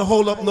 I don't want to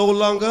hold up no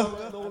longer.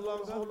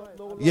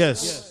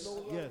 Yes.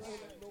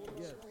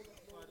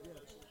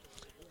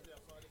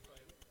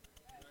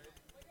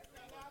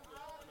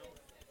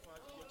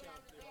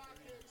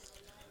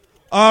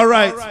 All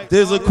right,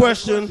 there's a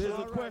question.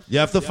 You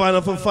have to find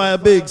out from Fire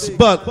Biggs.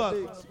 But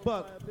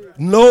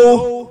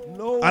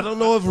no, I don't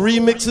know if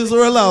remixes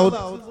are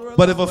allowed,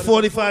 but if a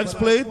 45's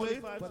played,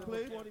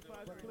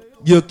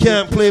 you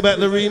can't play back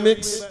the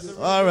remix.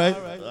 All right,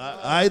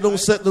 I don't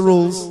set the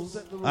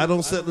rules. I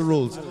don't set the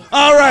rules.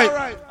 All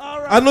right,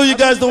 I know you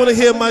guys don't want to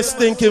hear my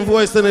stinking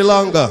voice any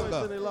longer.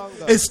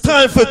 It's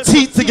time for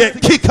teeth to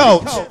get kicked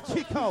out.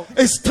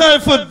 It's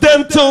time for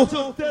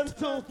dental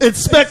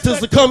inspectors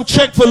to come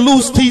check for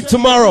loose teeth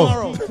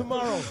tomorrow.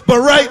 But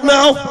right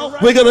now,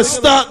 we're going to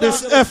start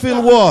this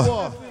effing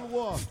war.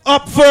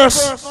 Up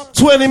first,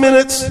 20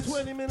 minutes,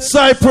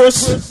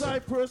 Cypress,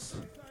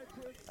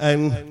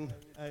 and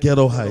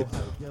Ghetto Hype.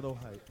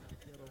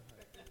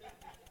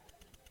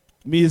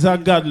 Me is a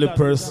godly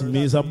person.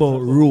 Me is about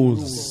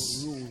rules.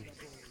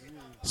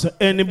 So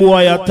any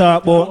boy you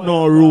talk about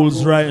no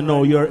rules right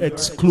now, you're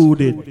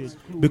excluded.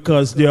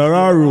 Because there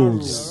are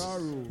rules.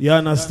 You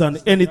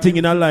understand? Anything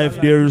in a life,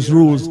 there is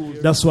rules.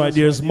 That's why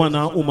there's man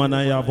and woman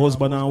and you have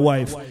husband and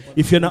wife.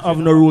 If you not have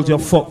no rules, you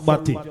fuck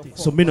batty.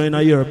 So me not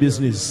in your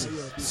business.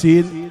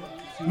 See?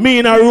 Me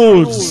in a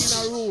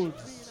rules.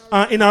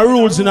 And in a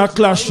rules in a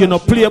clash, you know,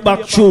 play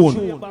back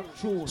tune.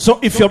 So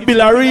if you build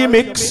a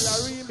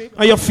remix,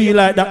 and you feel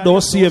like that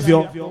don't save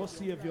you,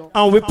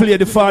 and we play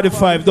the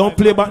 45, don't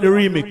play back the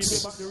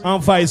remix,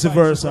 and vice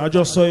versa. I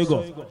just saw you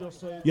go.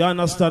 You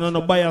understand? On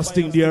a bias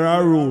thing, there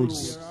are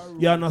rules.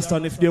 You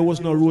understand? If there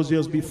was no rules,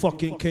 there would be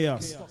fucking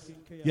chaos.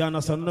 You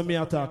understand? No me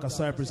attack, a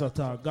Cypress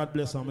attack. God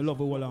bless them. I love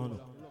you all on.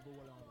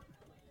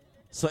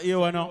 So here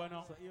we know.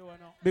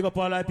 Big up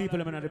all our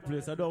people in the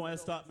place. I don't want to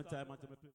start my time until